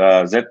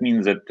 That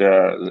means that,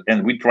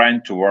 and we're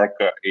trying to work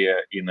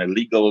in a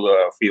legal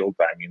field.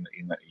 I mean,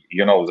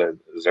 you know,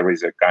 there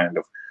is a kind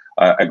of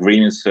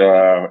agreements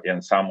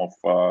in some of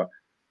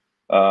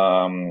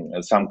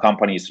some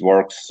companies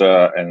works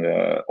and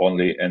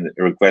only and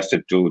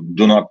requested to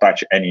do not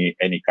touch any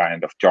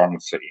kind of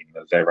terms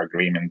in their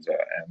agreement,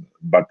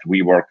 but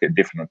we work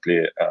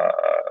differently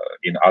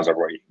in other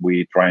way.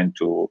 We trying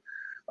to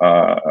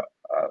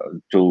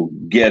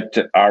get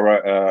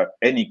our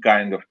any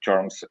kind of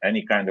terms,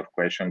 any kind of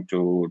question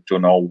to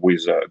know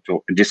with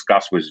to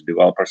discuss with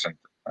developers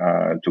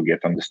and to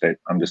get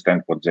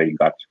understand what they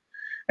got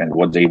and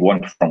what they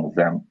want from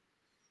them.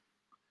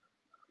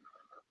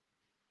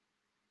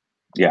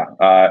 Yeah,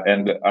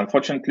 and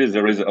unfortunately,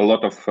 there is a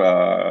lot of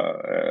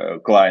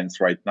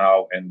clients right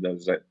now, and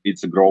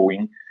it's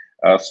growing.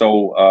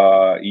 So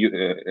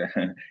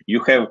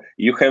you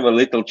have a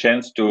little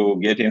chance to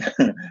get in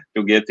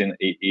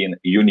in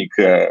unique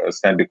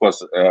stand,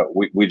 because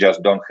we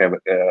just don't have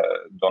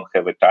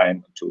a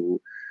time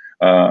to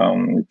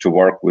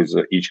work with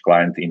each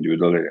client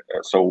individually.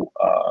 So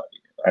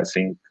I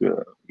think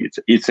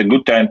it's a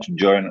good time to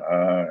join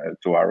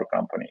to our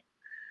company,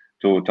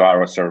 to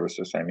our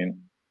services. I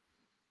mean.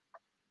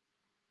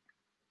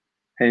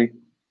 Hey,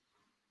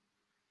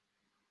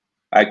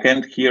 I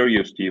can't hear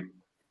you, Steve.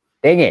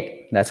 Dang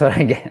it. That's what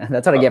I get.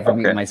 That's what I get from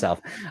muting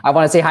myself. I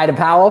want to say hi to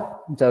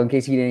Powell. So in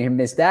case you didn't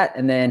miss that.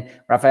 And then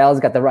Raphael's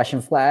got the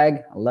Russian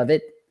flag. I love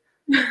it.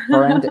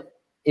 Friend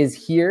is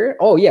here.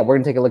 Oh yeah. We're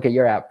going to take a look at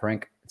your app,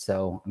 Frank.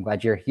 So I'm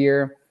glad you're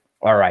here.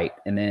 All right.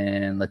 And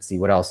then let's see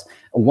what else.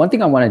 One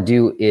thing I want to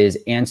do is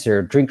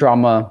answer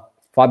DrinkDrama.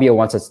 Fabio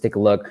wants us to take a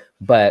look,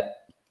 but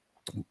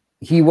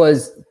he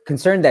was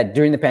concerned that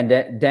during the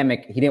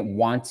pandemic, he didn't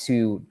want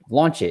to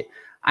launch it.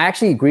 I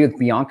actually agree with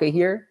Bianca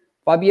here,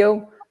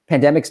 Fabio.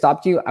 Pandemic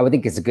stopped you. I would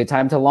think it's a good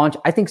time to launch.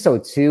 I think so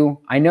too.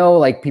 I know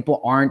like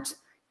people aren't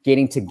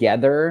getting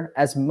together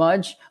as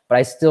much, but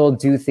I still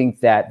do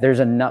think that there's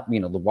enough, you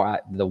know,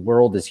 the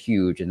world is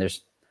huge and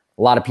there's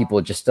a lot of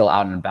people just still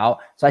out and about.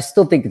 So I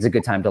still think it's a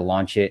good time to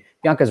launch it.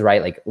 Bianca's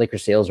right. Like liquor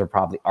sales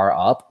are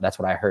up. That's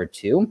what I heard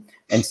too.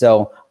 And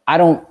so I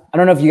don't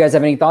know if you guys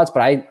have any thoughts, but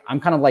I'm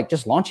kind of like,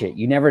 just launch it.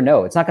 You never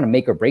know. It's not going to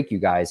make or break you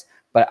guys,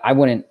 but I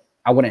wouldn't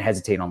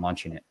hesitate on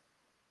launching it.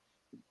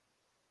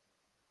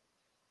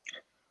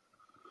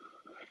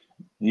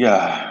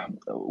 Yeah,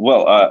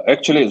 well,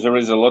 actually, there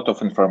is a lot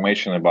of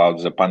information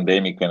about the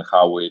pandemic and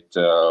how it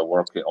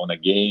worked on the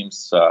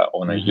games,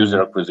 on a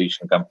user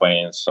acquisition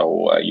campaign.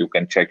 So you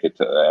can check it.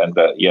 And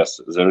yes,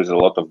 there is a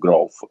lot of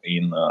growth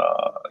in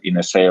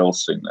a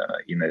sales,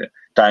 in a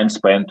time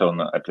spent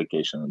on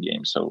application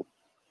games. So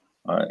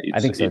I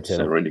think so too. It's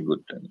a really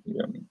good thing.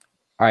 Yeah.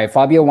 All right,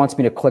 Fabio wants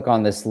me to click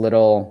on this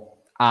little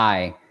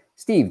eye.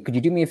 Steve, could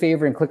you do me a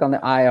favor and click on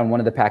the eye on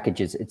one of the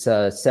packages? It's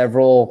a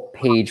several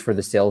page for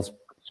the sales.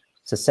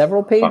 It's a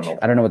several page. Funnel.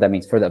 I don't know what that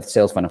means for the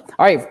sales funnel.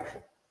 All right,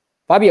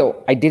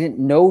 Fabio, I didn't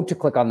know to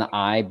click on the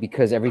eye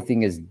because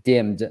everything is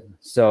dimmed.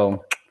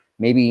 So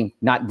maybe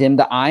not dim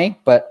the eye,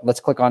 but let's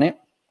click on it.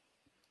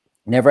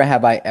 Never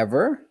have I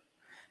ever.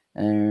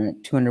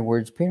 200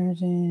 words,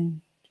 parenting,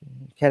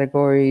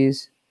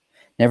 categories.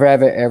 Never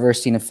have I ever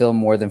seen a film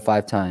more than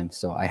 5 times.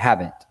 So I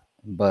haven't,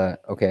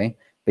 but okay.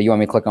 But you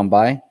want me to click on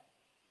buy?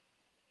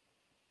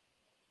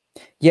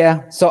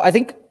 Yeah. So I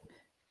think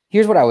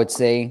here's what I would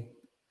say.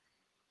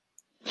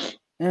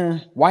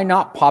 Why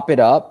not pop it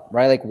up,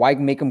 right? Like why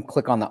make them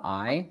click on the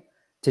eye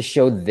to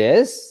show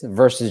this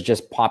versus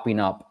just popping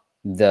up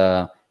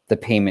the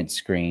payment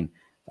screen?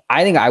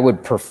 I think I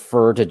would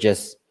prefer to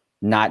just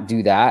not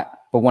do that.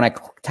 But when I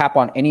tap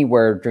on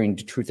anywhere during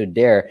the Truth or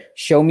Dare,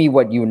 show me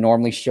what you would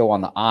normally show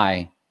on the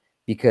eye,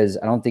 because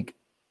I don't think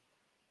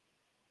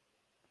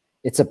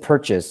it's a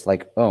purchase.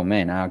 Like, oh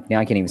man, now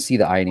I can't even see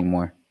the eye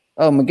anymore.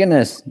 Oh my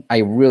goodness, I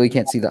really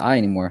can't see the eye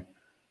anymore.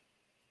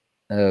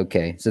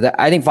 Okay, so that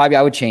I think Fabio,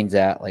 I would change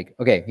that. Like,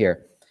 okay,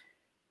 here.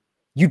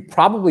 You'd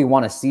probably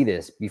want to see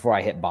this before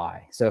I hit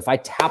buy. So if I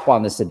tap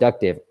on the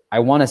seductive, I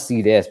want to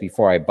see this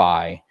before I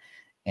buy.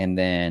 And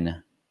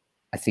then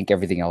I think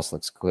everything else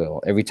looks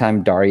cool. Every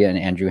time Daria and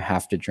Andrew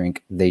have to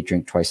drink, they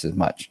drink twice as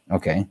much.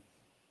 Okay,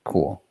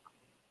 cool.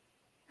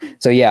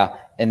 So yeah,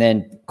 and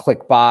then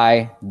click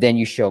buy, then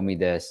you show me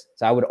this.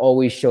 So I would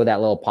always show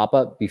that little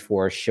pop-up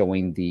before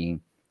showing the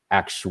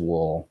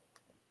actual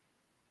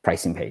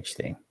pricing page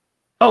thing.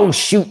 Oh,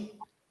 shoot.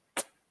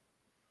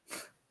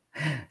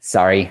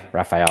 Sorry,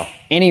 Raphael.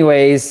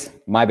 Anyways,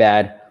 my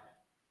bad.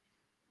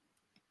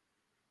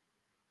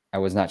 I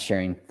was not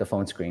sharing the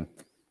phone screen.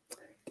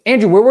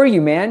 Andrew, where were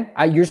you, man?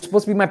 You're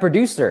supposed to be my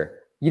producer.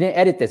 You didn't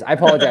edit this. I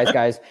apologize,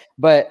 guys.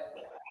 But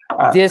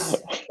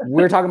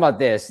we're talking about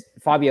this.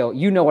 Fabio,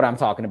 you know what I'm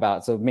talking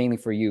about. So mainly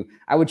for you.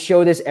 I would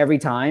show this every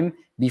time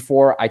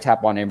before I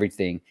tap on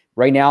everything.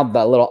 Right now,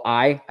 the little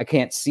eye, I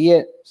can't see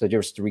it. So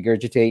just to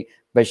regurgitate.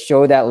 But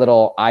show that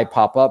little eye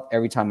pop up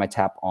every time I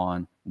tap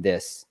on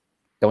this.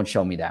 Don't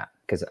show me that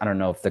because I don't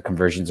know if the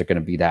conversions are going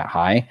to be that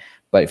high.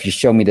 But if you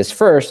show me this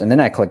first and then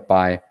I click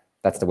buy,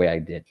 that's the way I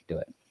did do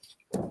it.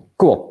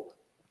 Cool.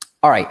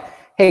 All right.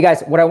 Hey,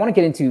 guys, what I want to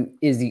get into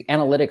is the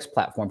analytics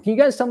platform. Can you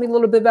guys tell me a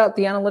little bit about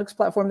the analytics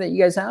platform that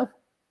you guys have?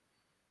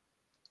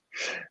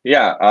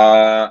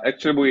 Yeah,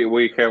 actually,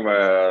 we have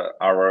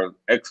our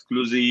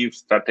exclusive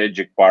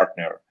strategic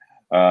partner.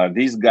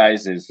 These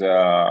guys is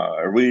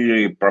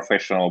really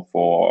professional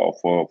for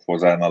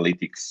the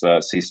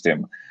analytics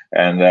system,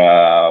 and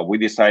we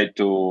decided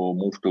to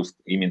move to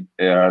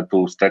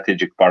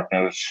strategic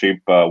partnership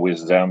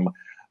with them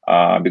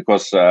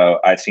because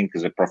I think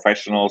the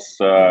professionals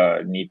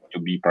need to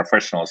be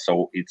professional.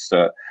 So it's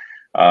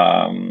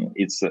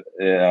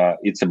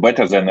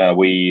better than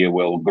we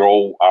will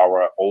grow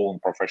our own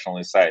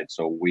professional side.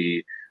 So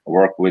we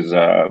work with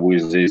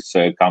this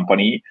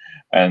company,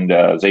 and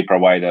they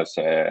provide us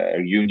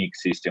a unique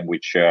system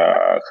which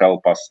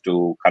help us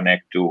to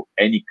connect to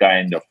any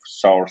kind of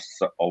source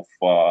of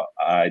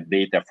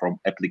data from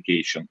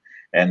application.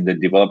 And the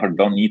developer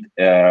don't need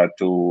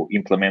to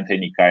implement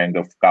any kind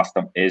of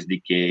custom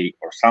SDK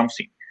or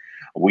something.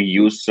 We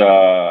use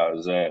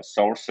the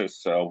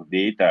sources of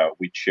data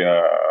which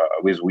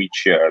with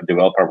which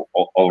developer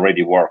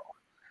already work.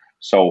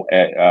 So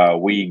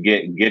we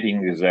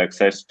getting the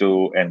access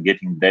to and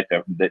getting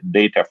data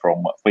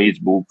from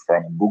Facebook,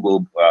 from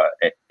Google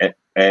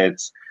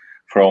Ads,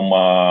 from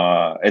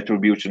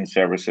attribution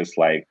services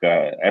like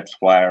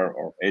AppsFlyer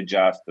or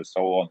Adjust and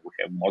so on. We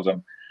have more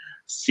than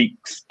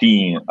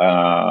 16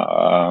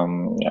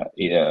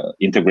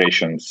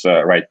 integrations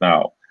right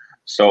now.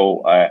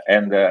 So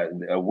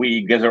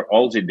we gather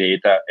all the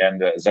data,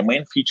 and the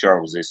main feature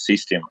of this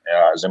system,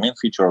 the main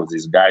feature of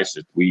these guys,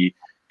 that we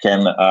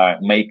can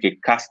make a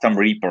custom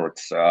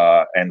reports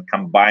and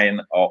combine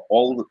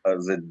all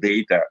the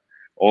data,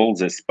 all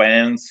the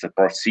spends,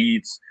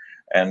 proceeds,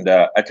 and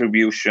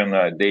attribution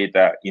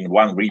data in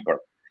one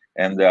report.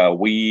 And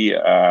we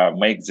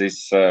make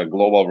this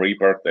global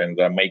report and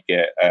make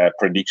a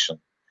prediction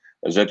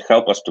that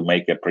help us to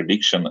make a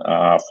prediction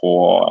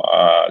for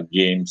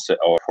games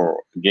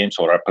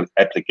or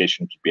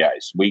application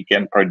KPIs. We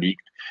can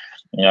predict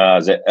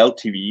the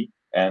LTV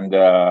and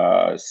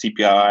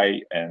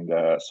CPI and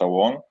so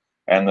on.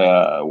 And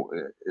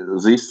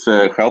this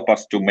help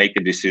us to make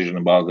a decision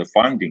about the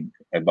funding,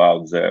 and how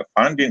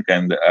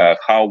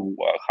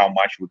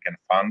much we can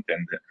fund,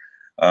 and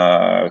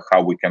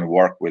how we can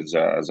work with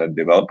the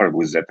developer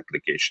with that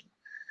application.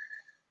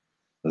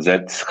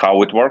 That's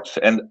how it works.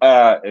 And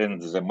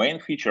the main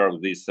feature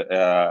of this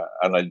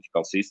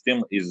analytical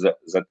system is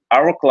that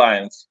our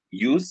clients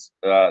use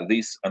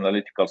this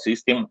analytical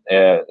system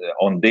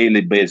on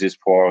daily basis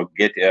for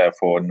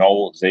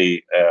know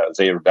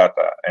their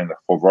data and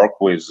for work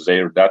with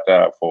their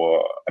data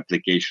for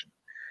application.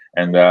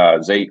 And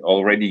they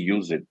already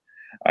use it.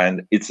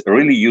 And it's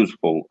really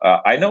useful.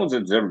 I know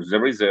that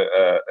there is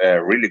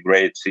a really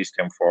great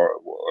system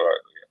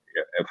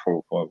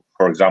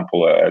for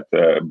example, at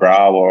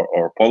Bravo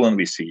or Poland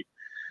VC.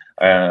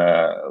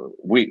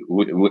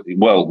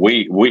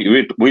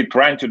 We're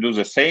trying to do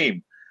the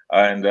same,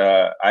 and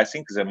I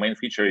think the main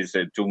feature is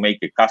to make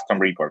a custom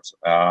reports,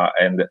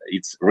 and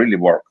it's really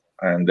work,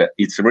 and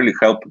it's really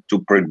help to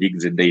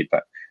predict the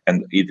data,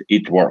 and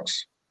it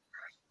works.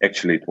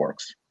 Actually, it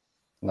works.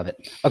 Love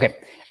it. Okay.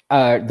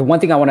 The one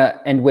thing I want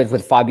to end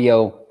with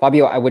Fabio.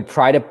 Fabio, I would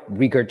try to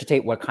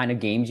regurgitate what kind of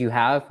games you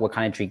have, what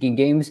kind of drinking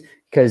games,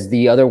 because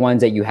the other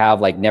ones that you have,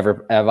 like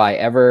Never Have I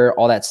Ever,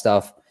 all that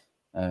stuff,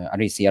 I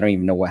don't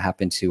even know what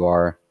happened to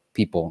our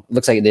people. It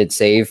looks like it did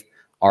save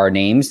our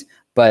names,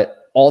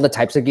 but all the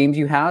types of games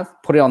you have,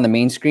 put it on the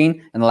main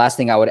screen. And the last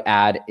thing I would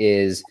add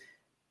is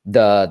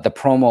the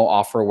promo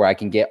offer where I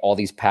can get all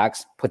these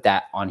packs, put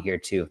that on here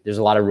too. There's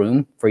a lot of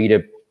room for you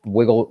to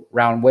wiggle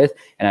around with,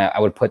 and I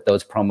would put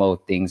those promo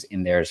things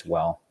in there as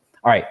well.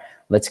 All right,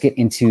 let's get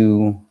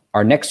into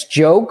our next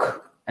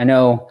joke. I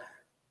know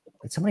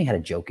somebody had a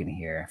joke in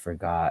here. I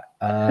forgot.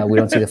 We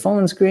don't see the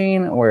phone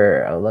screen,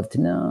 or I'd love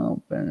to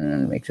know.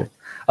 Make sure.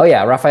 Oh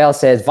yeah, Raphael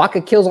says vodka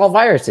kills all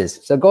viruses.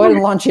 So go ahead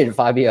and launch it,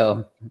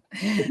 Fabio.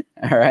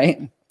 All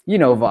right, you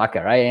know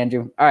vodka, right,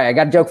 Andrew? All right, I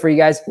got a joke for you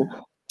guys.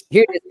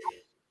 Here it is.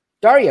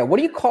 Daria, what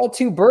do you call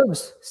two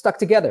birds stuck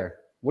together?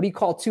 What do you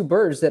call two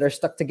birds that are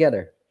stuck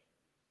together?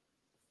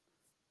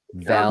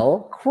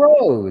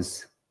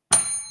 Velcros.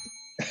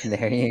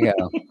 There you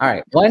go. All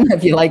right. 1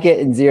 if you like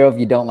it, and 0 if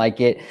you don't like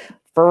it.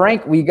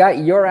 Frank, we got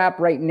your app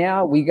right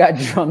now. We got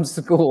Drum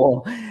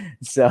School.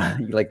 So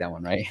you like that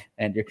one, right,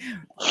 Andrew?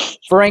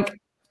 Frank,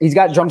 He's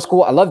got Drum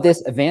School. I love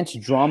this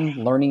advanced drum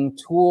learning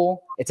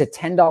tool. It's a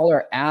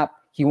 $10 app.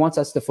 He wants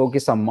us to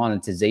focus on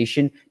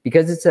monetization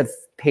because it's a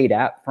paid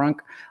app,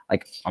 Frank.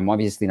 Like, I'm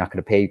obviously not going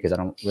to pay you because I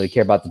don't really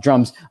care about the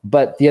drums.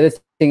 But the other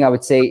thing I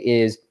would say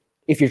is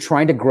if you're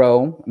trying to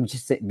grow, I'm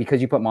just saying, because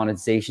you put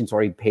monetization, it's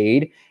already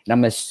paid. And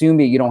I'm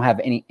assuming you don't have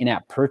any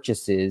in-app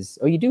purchases.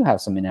 Oh, you do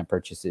have some in-app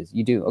purchases.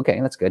 You do.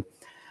 Okay, that's good.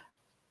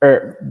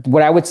 Or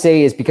what I would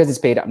say is because it's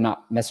paid, I'm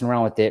not messing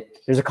around with it.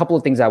 There's a couple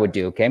of things I would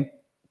do, okay?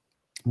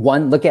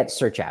 One, look at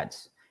search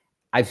ads.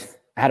 I've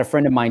had a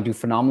friend of mine do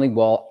phenomenally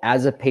well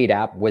as a paid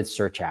app with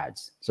search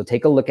ads. So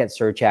take a look at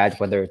search ads,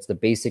 whether it's the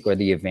basic or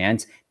the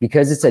advanced.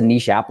 Because it's a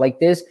niche app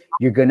like this,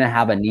 you're gonna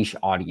have a niche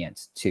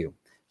audience too.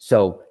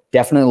 So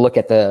definitely look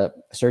at the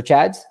search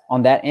ads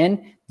on that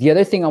end. The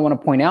other thing I wanna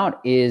point out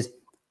is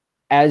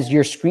as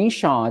your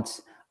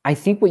screenshots, I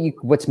think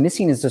what's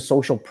missing is the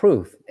social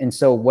proof. And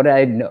so what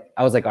I know,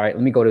 I was like, all right,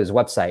 let me go to his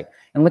website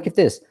and look at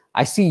this.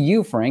 I see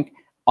you, Frank,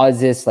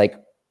 as this like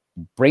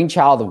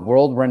brainchild of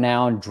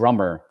world-renowned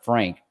drummer,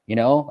 Frank. You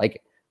know,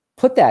 like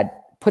put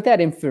that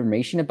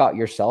information about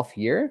yourself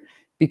here,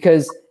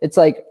 because it's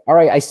like, all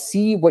right, I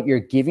see what you're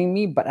giving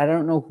me, but I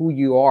don't know who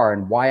you are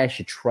and why I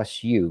should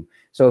trust you.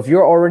 So if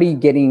you're already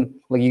getting,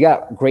 like, you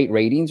got great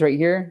ratings right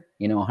here,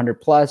 you know, 100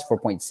 plus,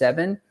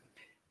 4.7.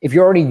 If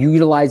you're already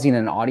utilizing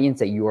an audience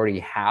that you already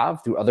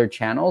have through other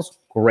channels,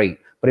 great.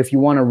 But if you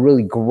want to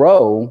really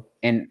grow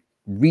and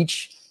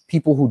reach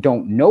people who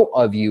don't know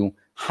of you,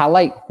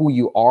 highlight who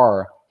you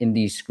are in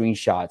these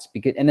screenshots,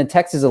 because, and the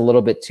text is a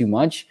little bit too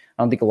much.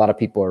 I don't think a lot of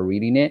people are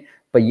reading it,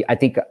 but I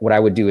think what I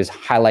would do is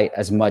highlight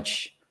as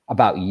much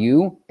about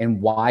you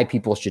and why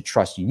people should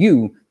trust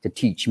you to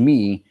teach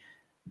me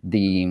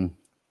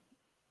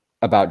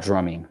about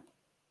drumming.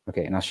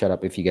 Okay, and I'll shut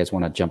up if you guys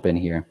want to jump in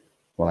here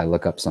while I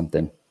look up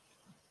something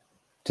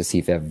to see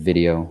if they have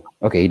video.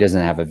 Okay, he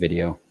doesn't have a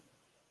video.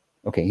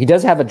 Okay, he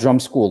does have a Drum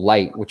School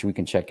Lite, which we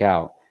can check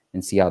out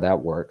and see how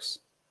that works.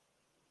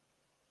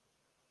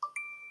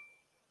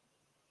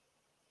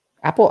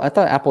 I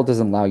thought Apple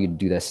doesn't allow you to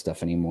do that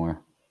stuff anymore,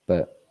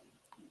 but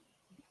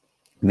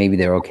maybe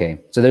they're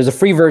okay. So there's a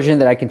free version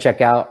that I can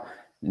check out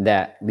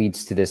that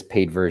leads to this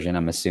paid version,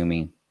 I'm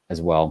assuming, as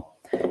well.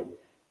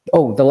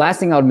 Oh, the last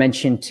thing I would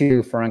mention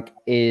too, Frank,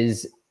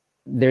 is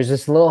there's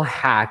this little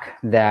hack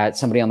that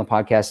somebody on the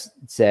podcast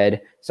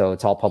said, so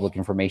it's all public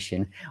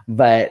information,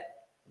 but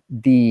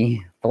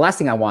the last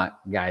thing I want,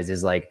 guys,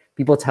 is like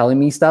people telling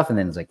me stuff and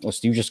then it's like, well,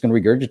 Steve's just going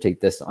to regurgitate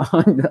this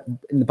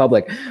in the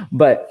public.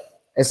 But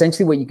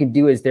essentially what you can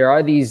do is there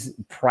are these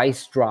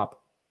price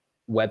drop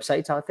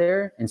websites out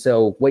there. And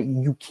so what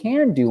you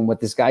can do, and what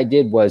this guy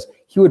did, was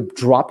he would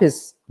drop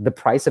the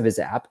price of his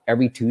app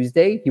every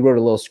Tuesday. He wrote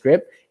a little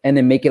script and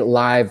then make it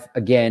live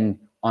again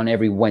on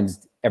every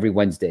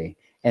Wednesday.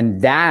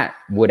 And that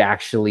would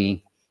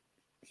actually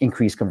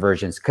increase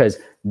conversions, because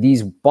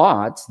these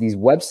bots, these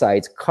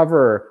websites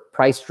cover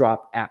price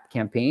drop app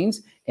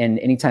campaigns. And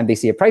anytime they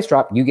see a price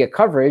drop, you get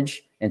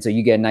coverage. And so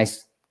you get a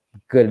nice,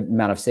 good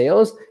amount of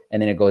sales,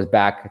 and then it goes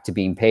back to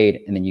being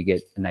paid, and then you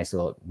get a nice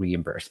little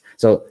reimburse.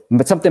 So,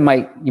 but something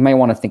you might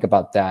want to think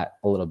about that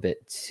a little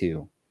bit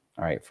too.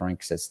 All right,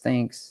 Frank says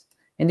thanks.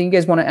 Anything you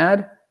guys want to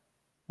add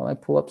while I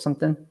pull up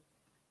something?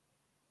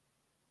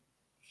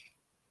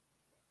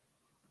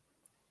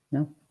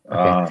 No?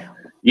 Okay.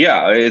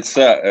 Yeah, it's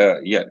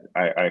yeah,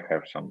 I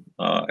have some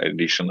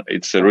addition.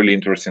 It's a really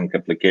interesting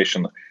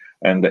application,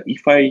 and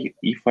if I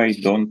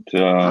don't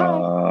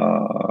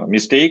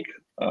mistake,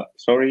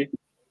 sorry.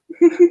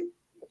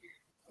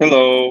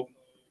 Hello.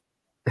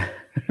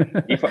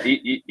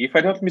 If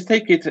I don't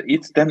mistake,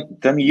 it's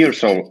 10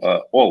 years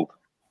old.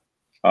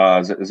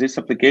 This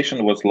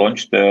application was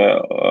launched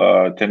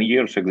 10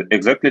 years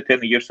exactly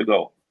 10 years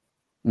ago.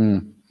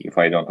 If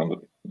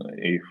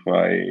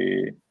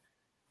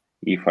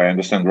I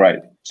understand right.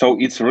 So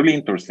it's really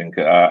interesting.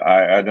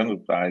 I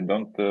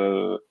don't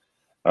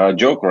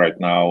joke right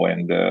now,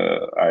 and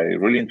I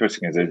really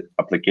interesting in the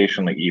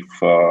application. If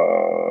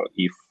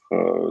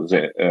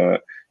the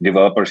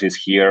developers is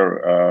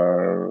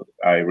here,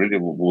 I really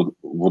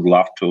would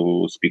love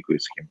to speak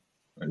with him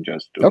and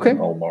just to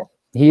know more.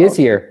 He is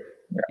here,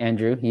 yeah.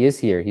 Andrew. He is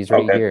here. He's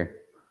right here.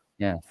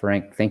 Yeah,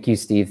 Frank. Thank you,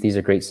 Steve. These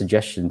are great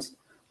suggestions.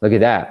 Look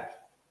at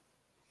that.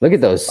 Look at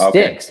those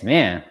sticks,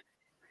 man.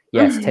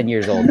 Yes, 10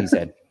 years old, he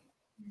said.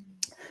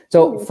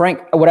 So,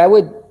 Frank, what I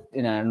would,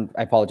 and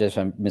I apologize if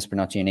I'm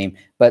mispronouncing your name,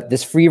 but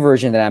this free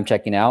version that I'm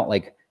checking out,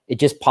 like, it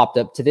just popped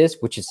up to this,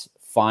 which is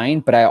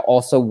fine. But I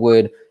also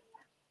would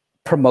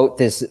promote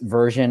this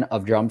version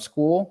of Drum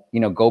School, you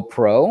know, Go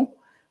Pro,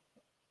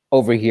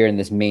 over here in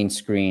this main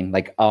screen,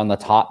 like on the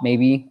top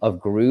maybe of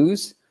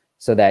grooves,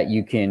 so that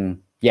you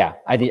can, yeah,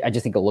 I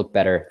just think it'll look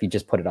better if you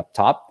just put it up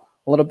top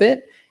a little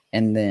bit.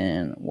 And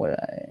then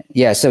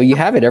so you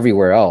have it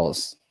everywhere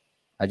else.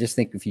 I just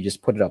think if you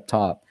just put it up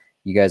top,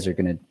 you guys are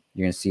you're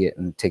gonna see it,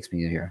 and it takes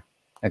me here.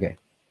 Okay.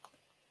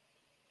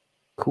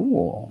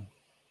 Cool.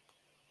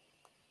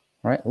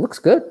 All right, it looks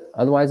good.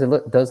 Otherwise,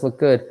 it does look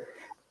good.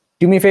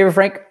 Do me a favor,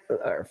 Frank.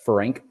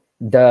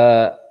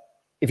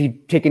 If you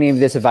take any of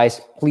this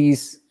advice,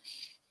 please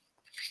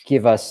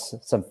give us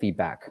some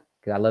feedback,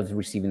 because I love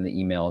receiving the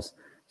emails,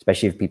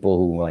 especially if people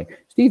who are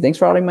like, Steve, thanks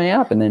for auditing my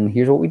app, and then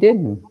here's what we did.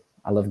 And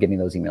I love getting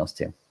those emails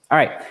too. All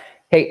right.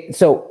 Hey,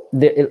 so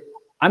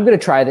I'm going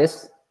to try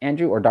this.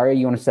 Andrew or Daria,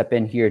 you want to step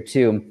in here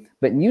too.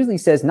 But usually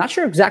says, not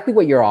sure exactly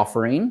what you're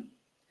offering.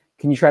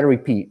 Can you try to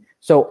repeat?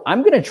 So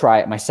I'm going to try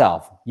it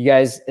myself. You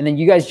guys, and then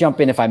you guys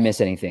jump in if I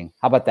miss anything.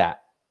 How about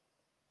that?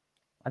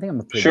 I think I'm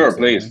a pretty sure,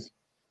 please.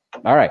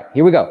 All right,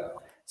 here we go.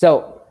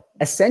 So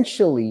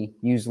essentially,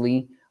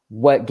 usually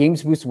what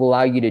Games Boost will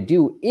allow you to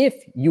do, if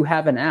you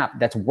have an app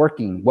that's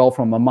working well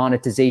from a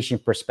monetization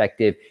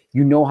perspective,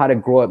 you know how to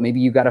grow it.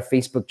 Maybe you got a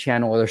Facebook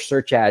channel or there's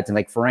search ads, and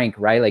like Frank,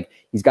 right? Like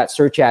he's got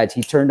search ads,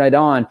 he turned it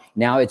on.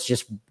 Now it's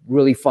just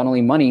really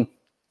funneling money.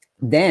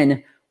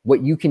 Then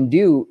what you can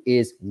do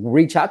is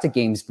reach out to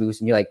Games Boost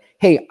and you're like,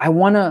 hey, I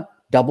want to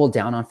double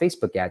down on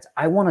Facebook ads.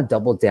 I want to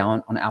double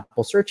down on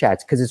Apple search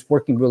ads because it's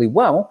working really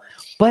well,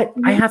 but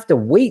I have to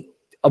wait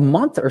a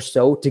month or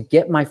so to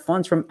get my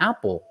funds from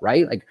Apple,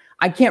 right? Like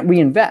I can't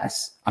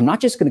reinvest. I'm not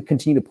just going to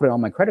continue to put it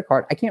on my credit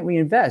card. I can't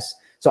reinvest.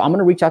 So I'm going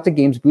to reach out to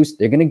Games Boost.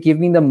 They're going to give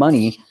me the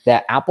money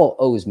that Apple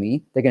owes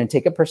me. They're going to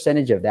take a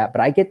percentage of that, but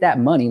I get that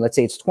money. Let's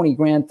say it's 20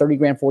 grand, 30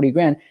 grand, 40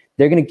 grand.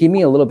 They're going to give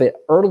me a little bit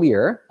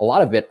earlier, a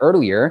lot of it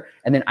earlier,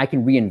 and then I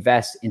can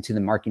reinvest into the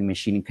marketing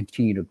machine and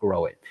continue to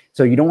grow it.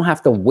 So you don't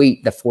have to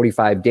wait the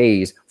 45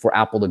 days for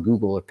Apple to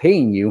Google are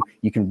paying you.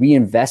 You can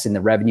reinvest in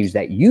the revenues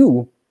that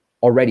you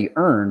already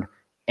earned,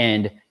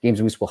 and Games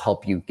Boost will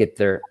help you get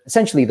their,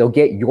 essentially they'll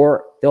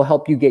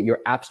help you get your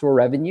App Store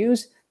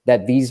revenues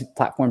that these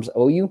platforms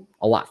owe you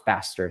a lot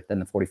faster than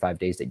the 45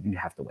 days that you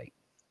have to wait.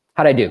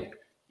 How'd I do?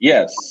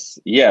 Yes,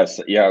 yeah,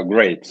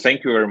 great.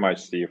 Thank you very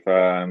much, Steve,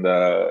 and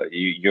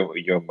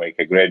you make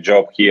a great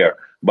job here.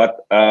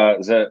 But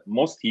the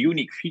most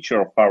unique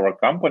feature of our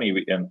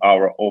company and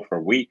our offer,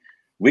 we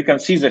can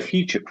see the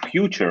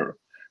future.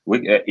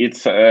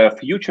 It's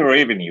future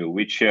revenue,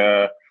 which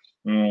your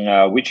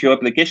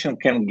application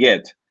can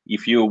get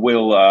if you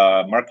will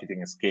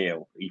marketing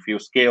scale. If you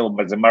scale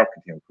by the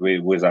marketing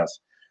with us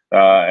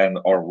and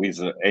or with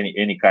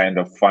any kind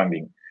of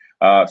funding.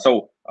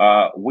 So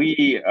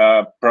we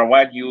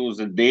provide you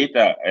the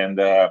data and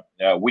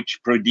which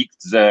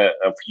predicts the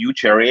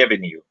future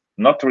revenue,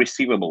 not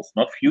receivables,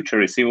 not future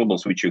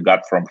receivables which you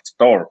got from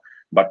store,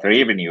 but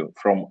revenue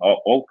from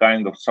all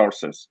kinds of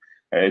sources.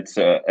 It's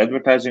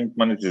advertising,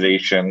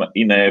 monetization,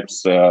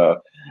 in-apps,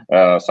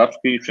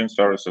 subscription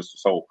services.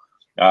 So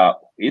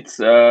it's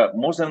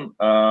more than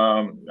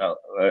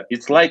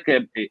it's like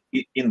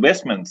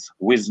investments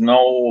with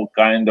no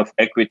kind of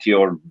equity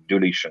or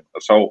dilution.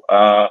 So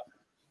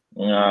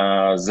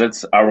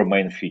that's our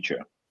main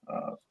feature.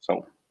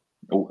 So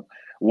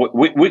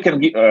we can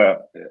give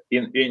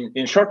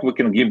in short, we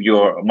can give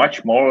you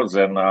much more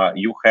than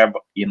you have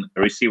in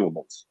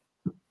receivables.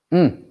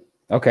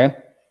 Okay,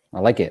 I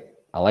like it.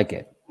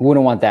 Who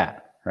wouldn't want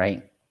that,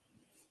 right?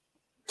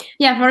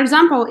 Yeah, for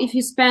example, if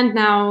you spend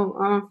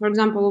now, for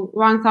example,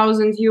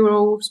 1,000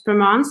 euros per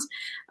month,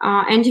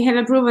 and you have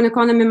a proven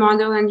economy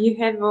model and you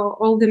have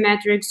all the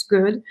metrics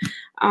good,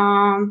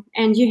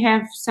 and you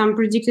have some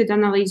predicted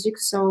analytics,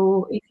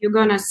 so if you're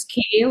gonna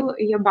scale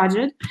your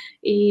budget,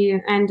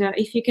 and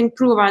if you can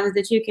prove us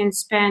that you can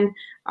spend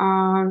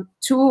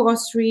 2 or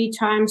 3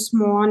 times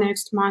more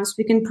next month,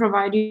 we can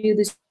provide you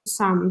this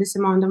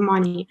amount of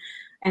money.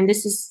 And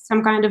this is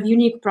some kind of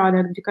unique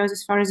product because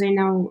as far as I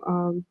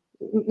know,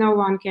 no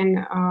one can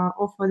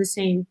offer the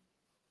same.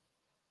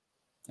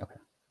 Okay.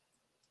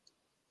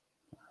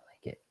 I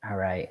like it. All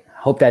right.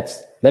 Hope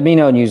that's, let me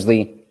know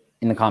usually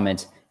in the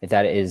comments if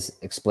that is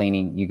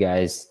explaining you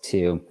guys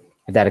to,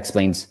 if that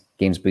explains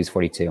Games Boost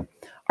 42. All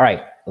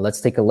right. Let's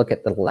take a look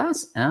at the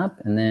last app.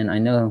 And then I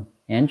know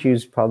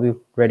Andrew's probably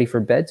ready for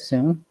bed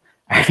soon.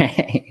 All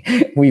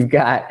right. We've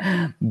got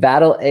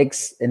Battle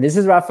X, and this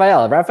is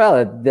Rafael.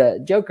 Rafael,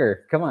 the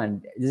Joker. Come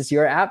on. Is this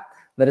your app?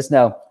 Let us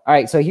know. All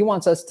right, so he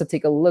wants us to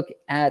take a look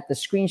at the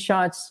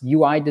screenshots,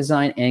 UI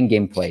design, and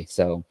gameplay.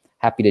 So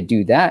happy to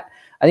do that.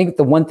 I think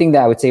the one thing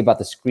that I would say about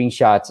the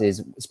screenshots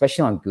is,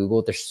 especially on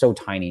Google, they're so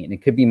tiny. And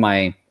it could be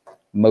my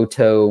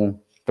Moto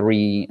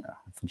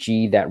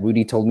 3G that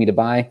Rudy told me to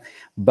buy.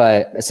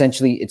 But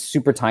essentially, it's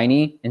super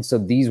tiny. And so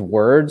these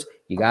words,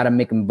 you got to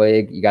make them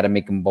big. You got to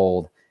make them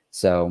bold.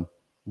 So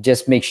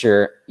just make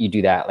sure you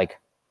do that. Like,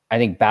 I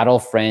think battle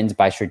friends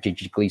by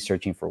strategically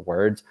searching for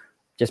words.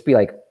 Just be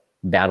like,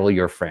 battle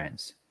your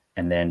friends,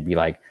 and then be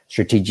like,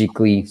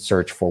 strategically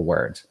search for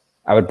words.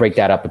 I would break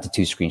that up into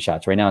 2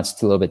 screenshots. Right now,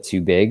 it's a little bit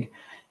too big.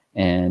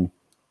 And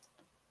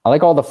I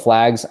like all the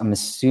flags. I'm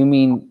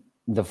assuming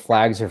the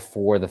flags are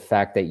for the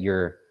fact that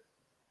you're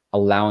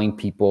allowing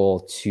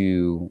people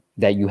to,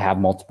 that you have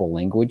multiple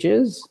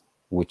languages,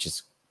 which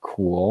is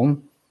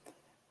cool.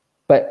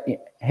 But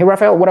hey,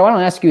 Rafael, what I want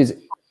to ask you is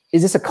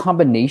this a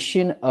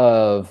combination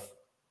of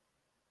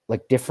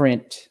like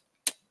different,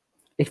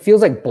 it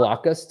feels like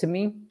Block Us to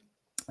me.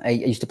 I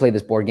used to play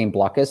this board game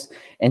Block Us.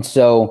 And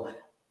so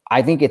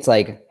I think it's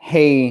like,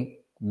 hey,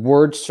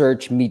 word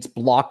search meets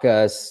Block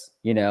Us,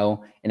 you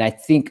know, and I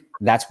think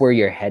that's where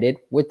you're headed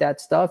with that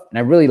stuff. And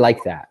I really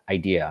like that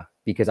idea.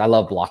 because I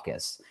love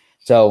Blockus.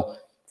 So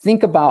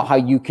think about how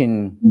you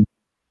can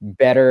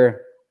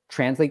better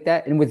translate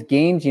that. And with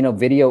games, you know,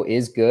 video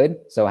is good.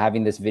 So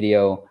having this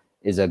video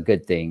is a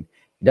good thing.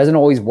 It doesn't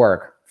always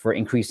work for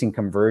increasing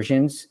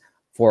conversions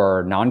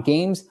for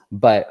non-games,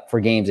 but for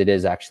games, it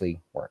is actually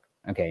work.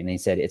 Okay, and they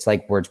said it's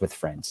like Words with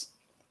Friends.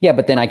 Yeah,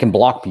 but then I can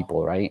block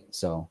people, right?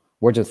 So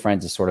Words with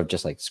Friends is sort of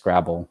just like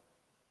Scrabble.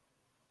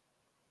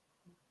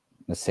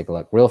 Let's take a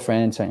look. Real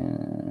friends.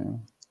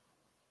 And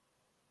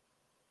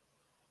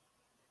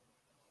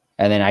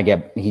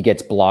then he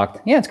gets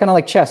blocked. Yeah, it's kind of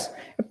like chess.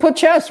 Put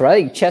chess,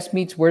 right? Chess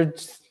meets word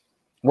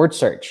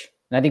search.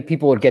 And I think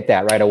people would get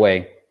that right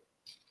away.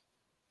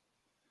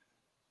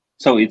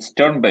 So it's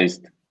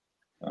turn-based.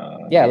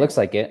 Yeah, it looks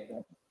like it.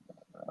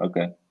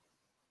 Okay.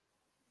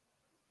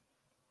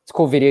 It's a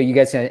cool video. You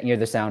guys can't hear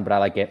the sound, but I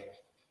like it.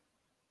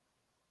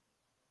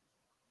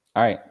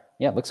 All right.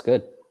 Yeah, it looks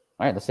good.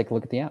 All right, let's take a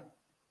look at the app.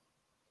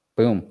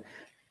 Boom.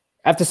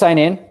 I have to sign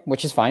in,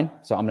 which is fine.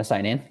 So I'm going to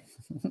sign in.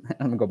 I'm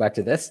going to go back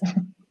to this.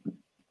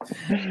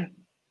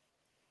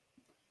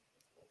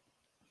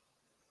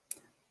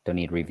 Don't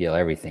need to reveal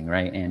everything,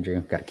 right,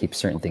 Andrew? Got to keep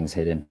certain things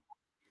hidden.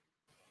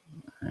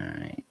 All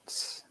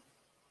right.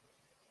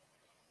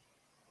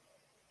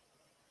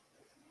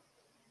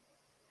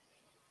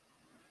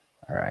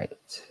 All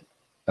right.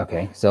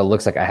 Okay, so it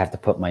looks like I have to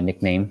put my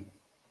nickname.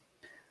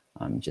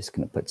 I'm just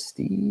going to put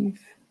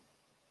Steve.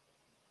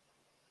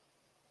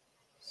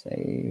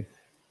 Save.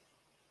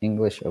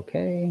 English,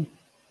 okay.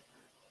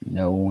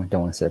 No, I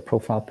don't want to set a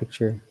profile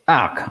picture.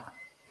 Ah,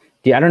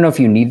 yeah, I don't know if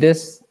you need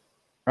this,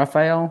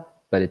 Raphael,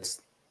 but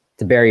it's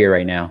a barrier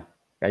right now.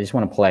 I just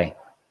want to play.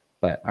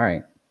 But all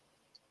right,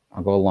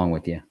 I'll go along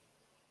with you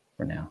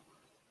for now.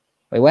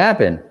 Wait, what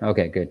happened?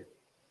 Okay, good.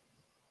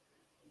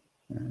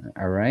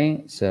 All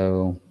right,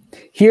 so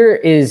here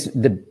is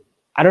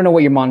I don't know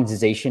what your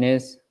monetization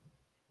is,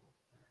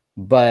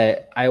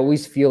 but I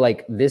always feel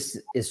like this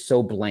is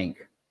so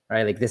blank,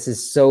 right? Like this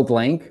is so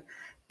blank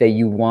that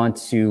you want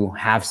to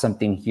have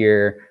something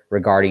here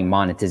regarding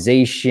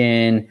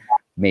monetization,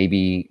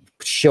 maybe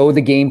show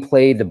the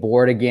gameplay, the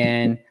board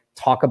again,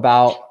 talk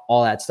about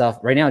all that stuff.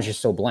 Right now, it's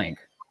just so blank.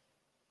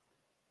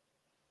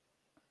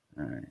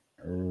 All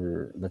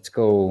right, let's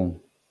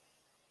go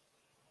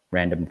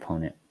random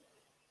opponent.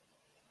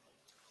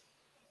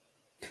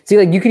 See,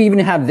 like you could even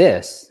have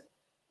this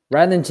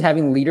rather than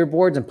having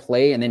leaderboards and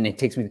play, and then it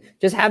takes me,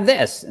 just have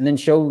this and then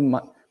show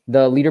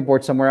the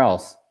leaderboard somewhere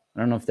else. I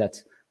don't know if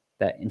that's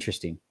that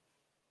interesting.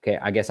 Okay,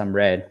 I guess I'm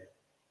red.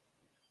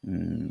 All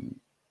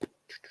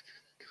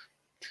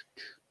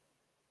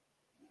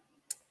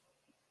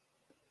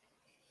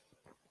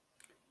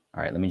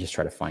right, let me just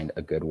try to find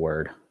a good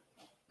word.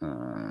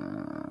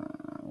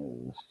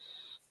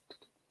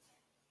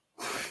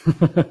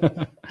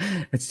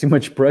 It's too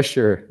much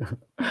pressure.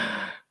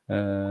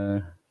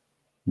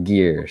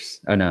 Gears.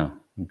 Oh no,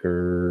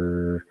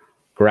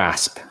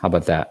 grasp. How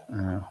about that?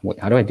 Wait,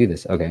 how do I do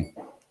this? Okay.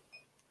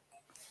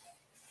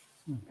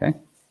 Okay.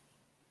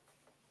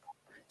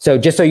 So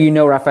just so you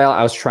know, Raphael,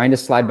 I was trying to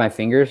slide my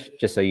fingers,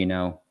 just so you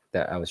know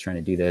that I was trying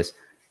to do this.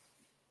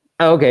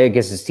 Oh, okay, I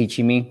guess it's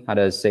teaching me how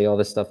to say all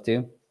this stuff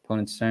too.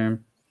 Opponent's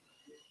term.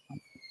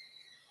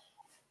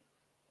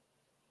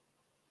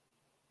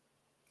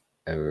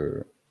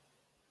 I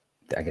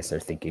guess they're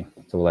thinking,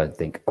 so we'll let it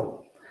think.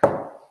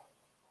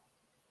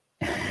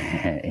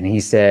 And he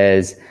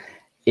says,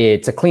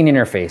 it's a clean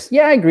interface.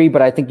 Yeah, I agree,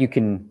 but I think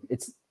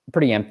it's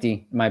pretty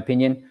empty, in my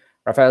opinion.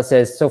 Raphael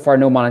says, so far,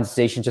 no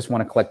monetization, just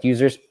want to collect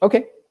users.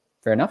 Okay,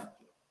 fair enough.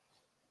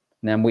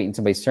 Now I'm waiting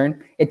somebody's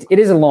turn. It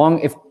is a long,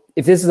 if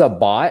this is a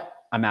bot,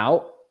 I'm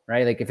out,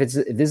 right? Like if this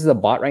is a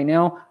bot right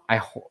now,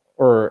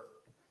 or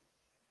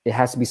it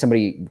has to be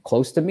somebody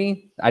close to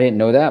me. I didn't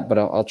know that, but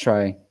I'll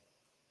try.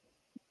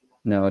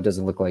 No, it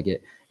doesn't look like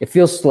it. It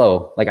feels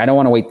slow. Like I don't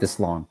want to wait this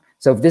long.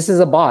 So if this is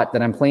a bot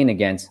that I'm playing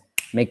against,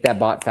 make that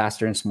bot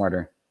faster and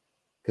smarter,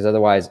 because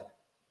otherwise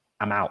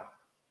I'm out.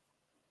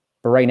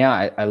 But right now,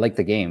 I like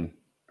the game.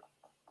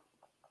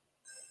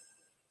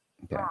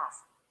 Okay.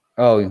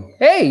 Oh,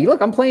 hey,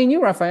 look, I'm playing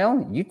you,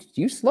 Raphael.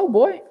 You slow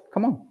boy.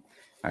 Come on.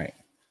 All right.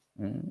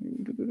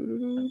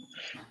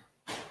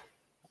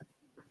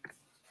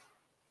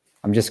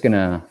 I'm just going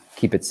to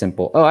keep it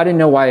simple. Oh, I didn't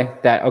know why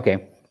that.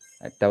 Okay.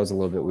 That was a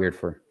little bit weird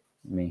for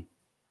me.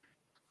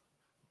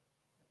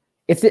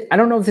 I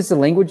don't know if this is a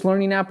language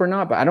learning app or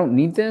not, but I don't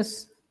need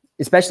this,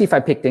 especially if I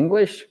picked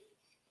English.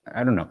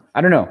 I don't know.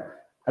 I don't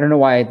know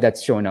why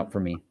that's showing up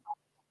for me.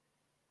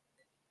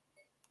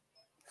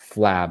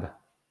 Flab.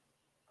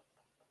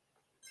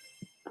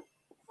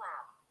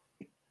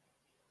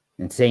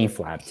 And saying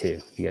flab too.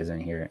 You guys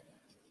didn't hear it.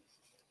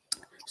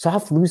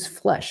 Soft, loose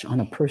flesh on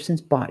a person's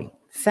body.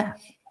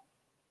 Fat.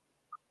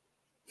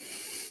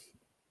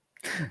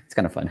 It's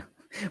kind of fun.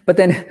 But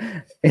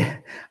then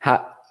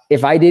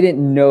if I didn't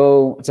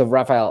know, so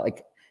Raphael,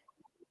 like,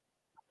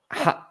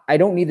 I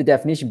don't need the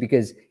definition,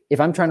 because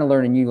if I'm trying to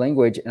learn a new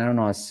language and I don't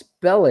know how to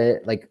spell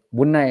it, like,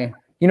 wouldn't I,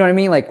 you know what I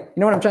mean? Like, you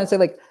know what I'm trying to say?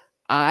 Like,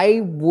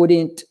 I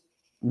wouldn't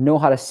know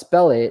how to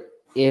spell it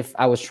if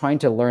I was trying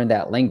to learn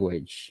that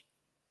language.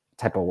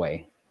 type of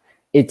way.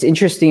 It's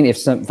interesting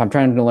if I'm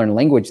trying to learn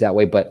language that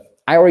way, but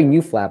I already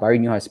knew flab. I already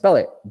knew how to spell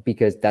it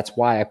because that's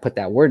why I put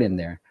that word in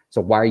there.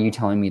 So why are you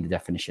telling me the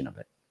definition of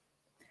it?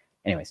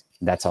 Anyways,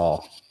 that's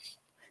all.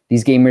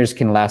 These gamers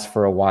can last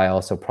for a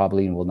while, so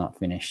probably will not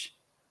finish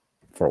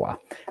for a while.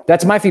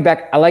 That's my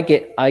feedback. I like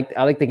it. I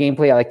like the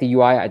gameplay. I like the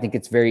UI. I think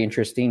it's very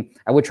interesting.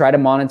 I would try to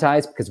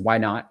monetize because why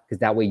not? Because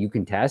that way you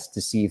can test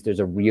to see if there's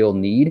a real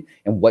need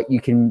and what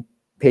you can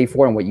pay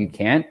for and what you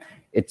can't.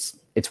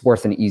 It's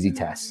worth an easy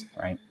test,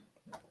 right?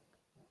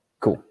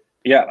 Cool.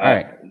 Yeah. All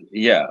right.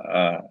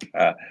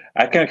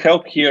 I can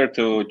help here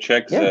to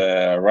check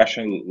the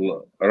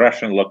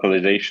Russian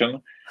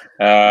localization.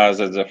 That's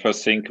the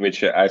first thing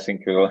which I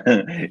think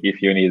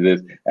if you need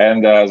it.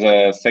 And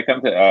the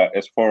second,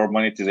 as for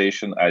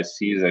monetization, I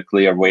see the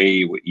clear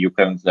way you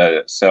can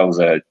sell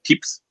the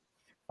tips,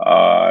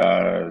 for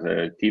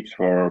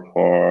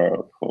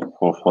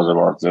the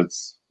words.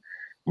 That's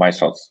my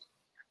thoughts.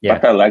 Yeah.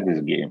 But I like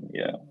this game.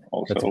 Yeah.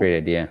 Also, that's a great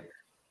idea.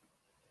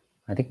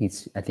 I think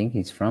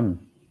he's from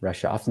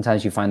Russia.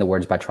 Oftentimes you find the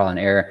words by trial and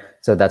error.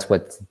 So that's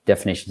what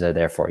definitions are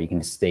there for. You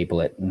can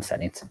stable it in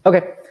settings.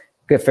 Okay,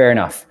 good, fair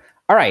enough.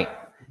 All right.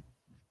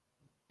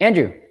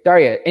 Andrew,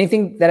 Daria,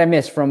 anything that I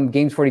missed from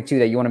Games 42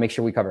 that you want to make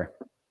sure we cover?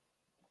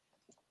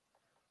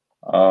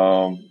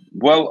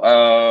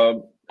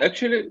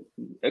 Actually,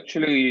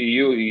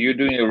 you're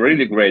doing a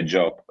really great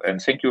job,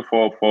 and thank you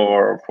for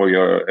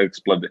your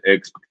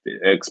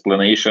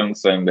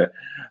explanations and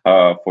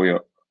for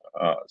your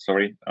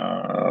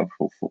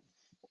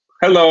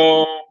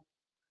hello.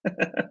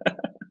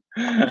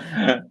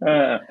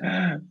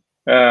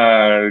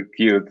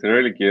 Cute,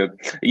 really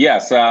cute.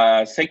 Yes,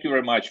 thank you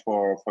very much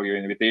for your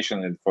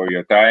invitation and for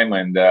your time.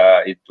 And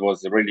it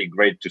was really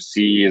great to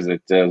see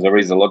that there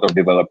is a lot of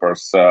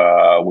developers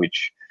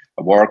which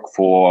work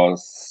for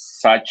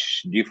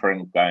such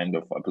different kind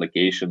of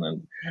application,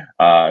 and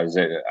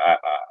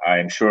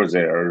I'm sure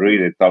they are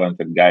really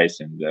talented guys.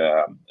 And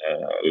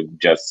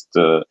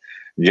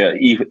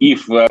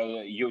if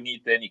you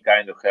need any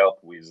kind of help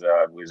with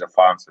the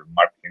funds and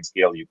marketing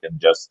skill, you can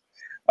just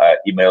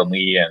email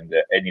me and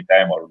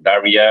anytime, or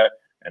Daria,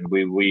 and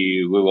we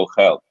will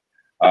help.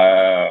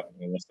 And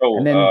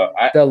then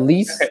the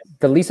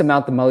least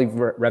amount the monthly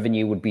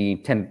revenue would be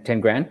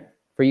 10 grand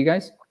for you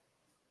guys.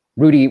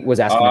 Rudy was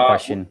asking a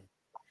question.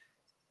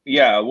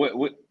 Yeah,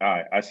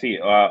 I see.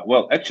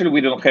 Well, actually,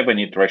 we don't have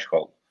any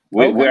threshold.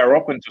 We are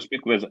open to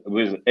speak with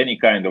any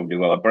kind of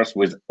developers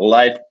with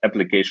live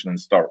application in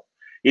store.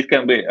 It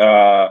can be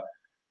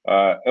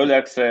early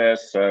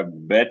access,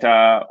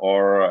 beta,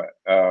 or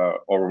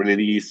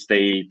release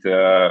state.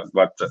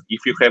 But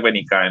if you have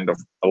any kind of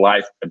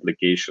live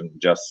application,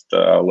 just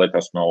let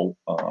us know,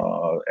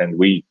 and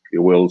we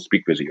will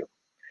speak with you.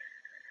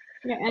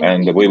 Yeah,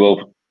 and we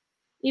will.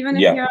 Even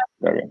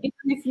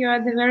if you're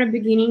at the very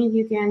beginning,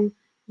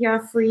 you're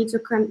free to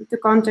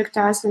contact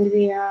us, and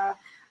we are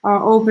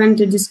open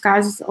to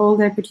discuss all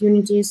the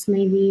opportunities,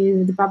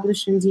 maybe the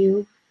publishing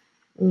deal.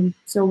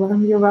 So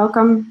you're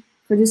welcome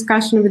for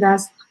discussion with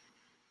us.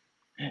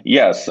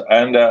 Yes,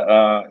 and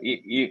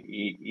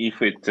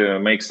if it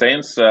makes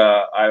sense,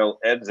 I'll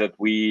add that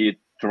we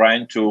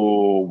trying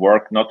to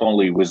work not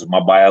only with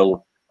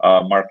mobile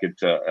market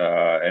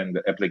and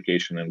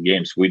application and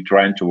games. We're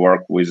trying to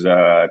work with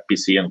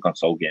PC and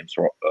console games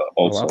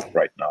also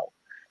right now.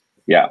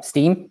 Yeah.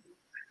 Steam?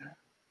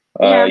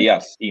 Yeah,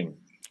 Steam.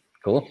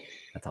 Cool.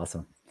 That's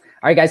awesome.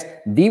 All right, guys.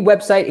 The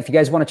website, if you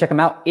guys want to check them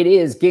out, it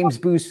is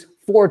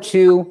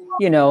GamesBoost42.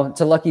 You know,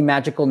 it's a lucky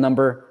magical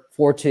number,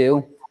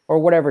 42. Or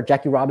whatever,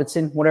 Jackie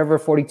Robinson, whatever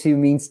 42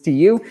 means to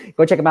you.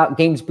 Go check them out,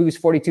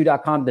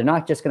 gamesboost42.com. They're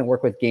not just going to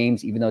work with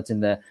games, even though it's in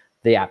the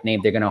app name.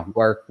 They're going to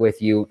work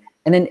with you.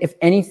 And then if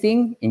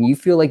anything, and you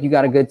feel like you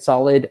got a good,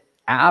 solid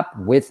app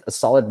with a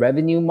solid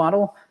revenue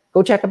model,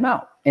 go check them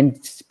out and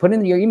put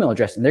in your email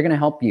address, and they're going to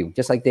help you,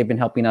 just like they've been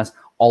helping us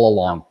all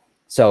along.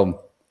 So,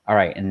 all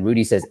right. And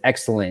Rudy says,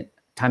 excellent.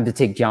 Time to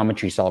take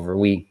Geometry Solver.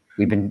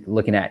 We've been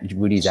looking at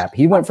Rudy's app.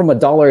 He went from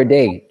 $1 a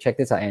day. Check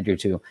this out, Andrew,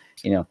 to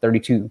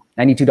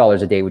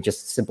 $92 a day with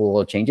just simple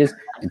little changes.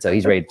 And so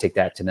he's ready to take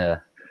that to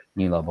the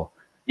new level.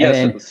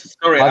 Yes.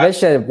 Sorry. Pavesh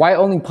said, why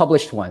only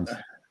published ones?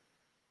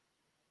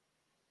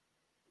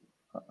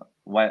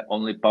 Why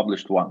only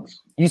published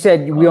ones? You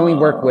said we only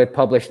work with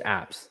published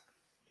apps,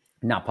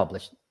 not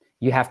published.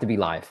 You have to be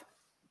live.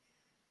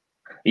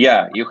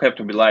 Yeah, you have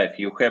to be live.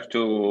 You have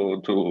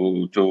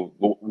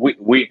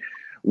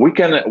we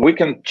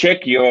can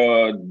check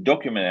your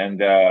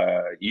document, and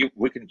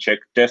we can check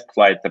test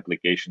flight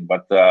application,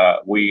 but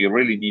we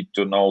really need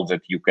to know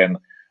that you can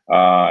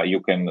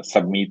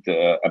submit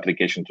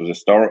application to the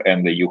store,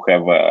 and you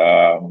have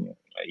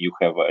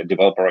a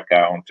developer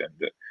account,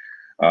 and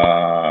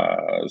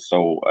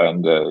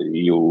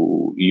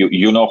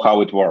you know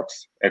how it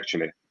works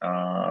actually.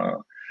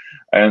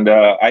 And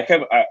I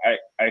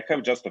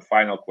have just a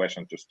final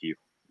question to Steve,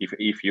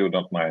 if you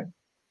don't mind.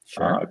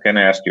 Sure. Can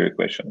I ask you a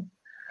question?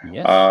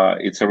 Yes.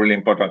 It's a really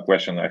important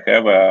question. I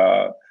have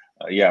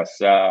yes.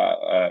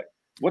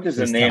 What is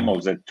the name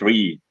of the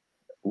tree?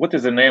 What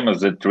is the name of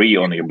the tree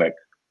on your back?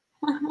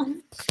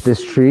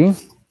 This tree,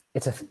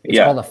 it's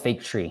called a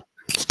fake tree,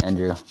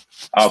 Andrew.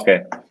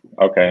 Okay.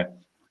 Okay.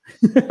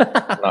 I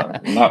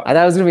thought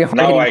it was gonna be a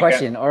hard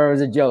question, or it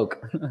was a joke.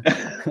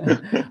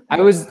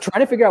 I was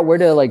trying to figure out where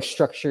to like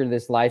structure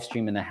this live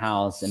stream in the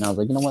house, and I was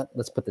like, you know what?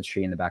 Let's put the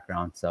tree in the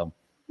background. So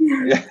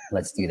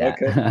let's do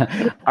that.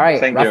 Okay. All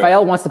right,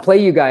 Raphael wants to play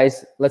you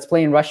guys. Let's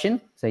play in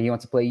Russian. So he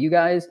wants to play you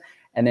guys.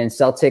 And then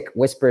Celtic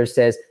Whispers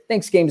says,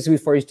 thanks,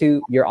 GamesBoost42.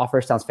 Your offer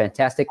sounds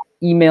fantastic.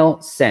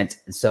 Email sent.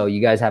 So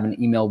you guys have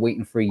an email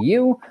waiting for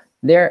you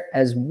there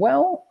as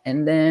well.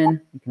 And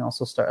then you can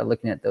also start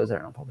looking at those that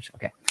are not published.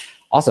 Okay,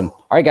 awesome.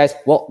 All right, guys.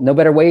 Well, no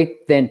better way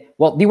than,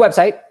 well, the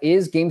website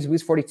is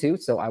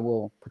GamesBoost42. So I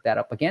will put that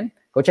up again.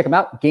 Go check them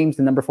out,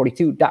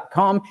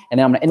 games42.com. And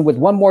then I'm going to end with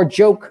one more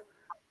joke.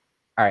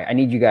 All right, I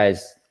need you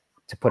guys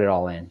to put it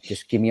all in.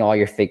 Just give me all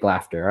your fake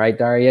laughter. All right,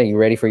 Daria, you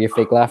ready for your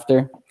fake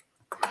laughter?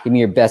 Give me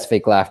your best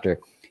fake laughter.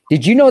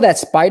 Did you know that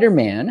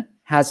Spider-Man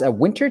has a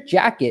winter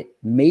jacket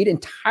made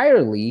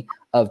entirely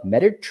of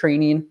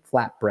Mediterranean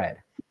flatbread?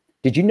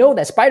 Did you know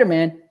that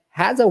Spider-Man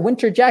has a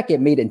winter jacket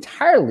made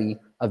entirely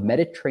of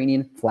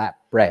Mediterranean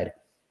flatbread?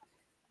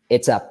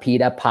 It's a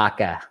pita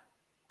paca.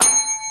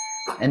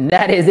 And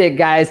that is it,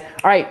 guys.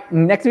 All right,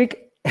 next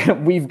week,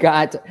 we've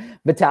got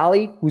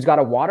Vitaly, who's got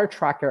a water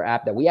tracker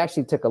app that we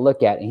actually took a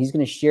look at, and he's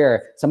going to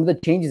share some of the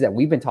changes that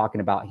we've been talking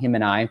about, him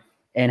and I,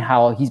 and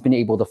how he's been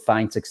able to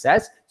find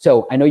success.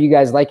 So I know you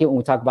guys like it when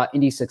we talk about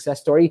Indie's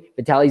success story.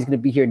 Vitaly's going to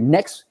be here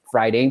next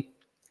Friday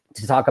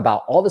to talk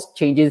about all the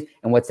changes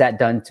and what's that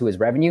done to his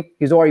revenue.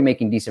 He was already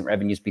making decent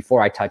revenues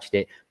before I touched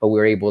it, but we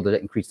were able to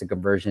increase the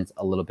conversions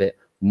a little bit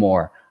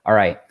more. All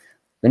right.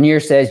 Lanier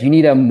says, you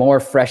need a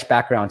more fresh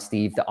background,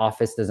 Steve. The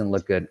office doesn't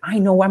look good. I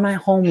know, I'm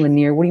at home,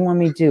 Lanier. What do you want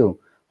me to do?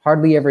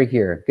 Hardly ever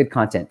here. Good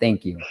content.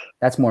 Thank you.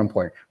 That's more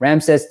important.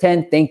 Ram says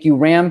 10. Thank you,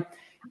 Ram.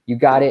 You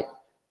got it.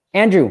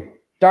 Andrew,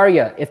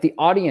 Daria, if the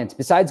audience,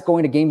 besides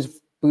going to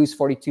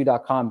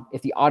GamesBoost42.com,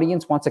 if the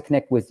audience wants to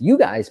connect with you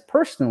guys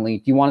personally,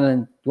 do you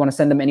want to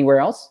send them anywhere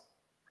else?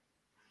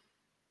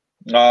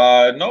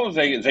 No,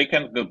 they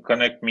can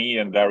connect me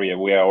and Daria.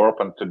 We are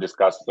open to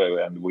discuss,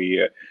 and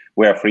we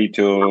are free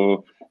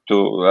to.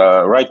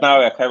 Right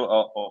now, I have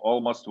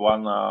almost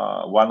 1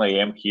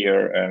 a.m.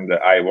 here, and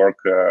I work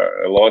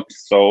a lot.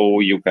 So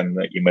you can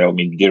email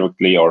me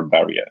directly or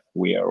Daria.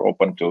 We are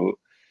open to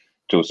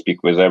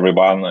speak with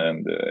everyone,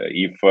 and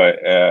if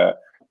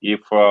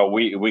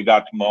we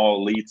got more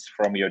leads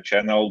from your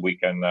channel, we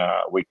can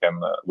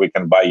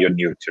buy your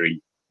new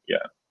tree.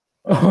 Yeah.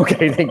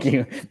 Okay, thank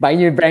you. Buy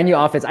your brand new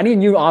office. I need a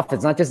new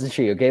office, not just a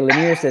tree. Okay,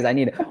 Lanier says I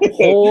need a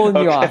whole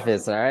new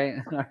office. All right,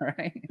 all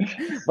right.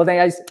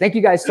 Well, thank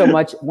you guys so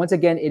much. Once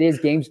again, it is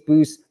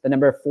GamesBoost, the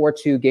number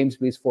 42,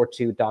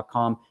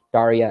 GamesBoost42.com.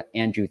 Daria,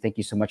 Andrew, thank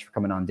you so much for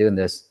coming on doing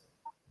this.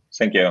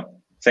 Thank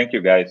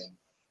you, guys.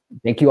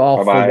 Thank you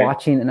all for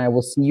watching, and I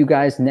will see you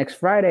guys next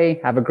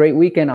Friday. Have a great weekend.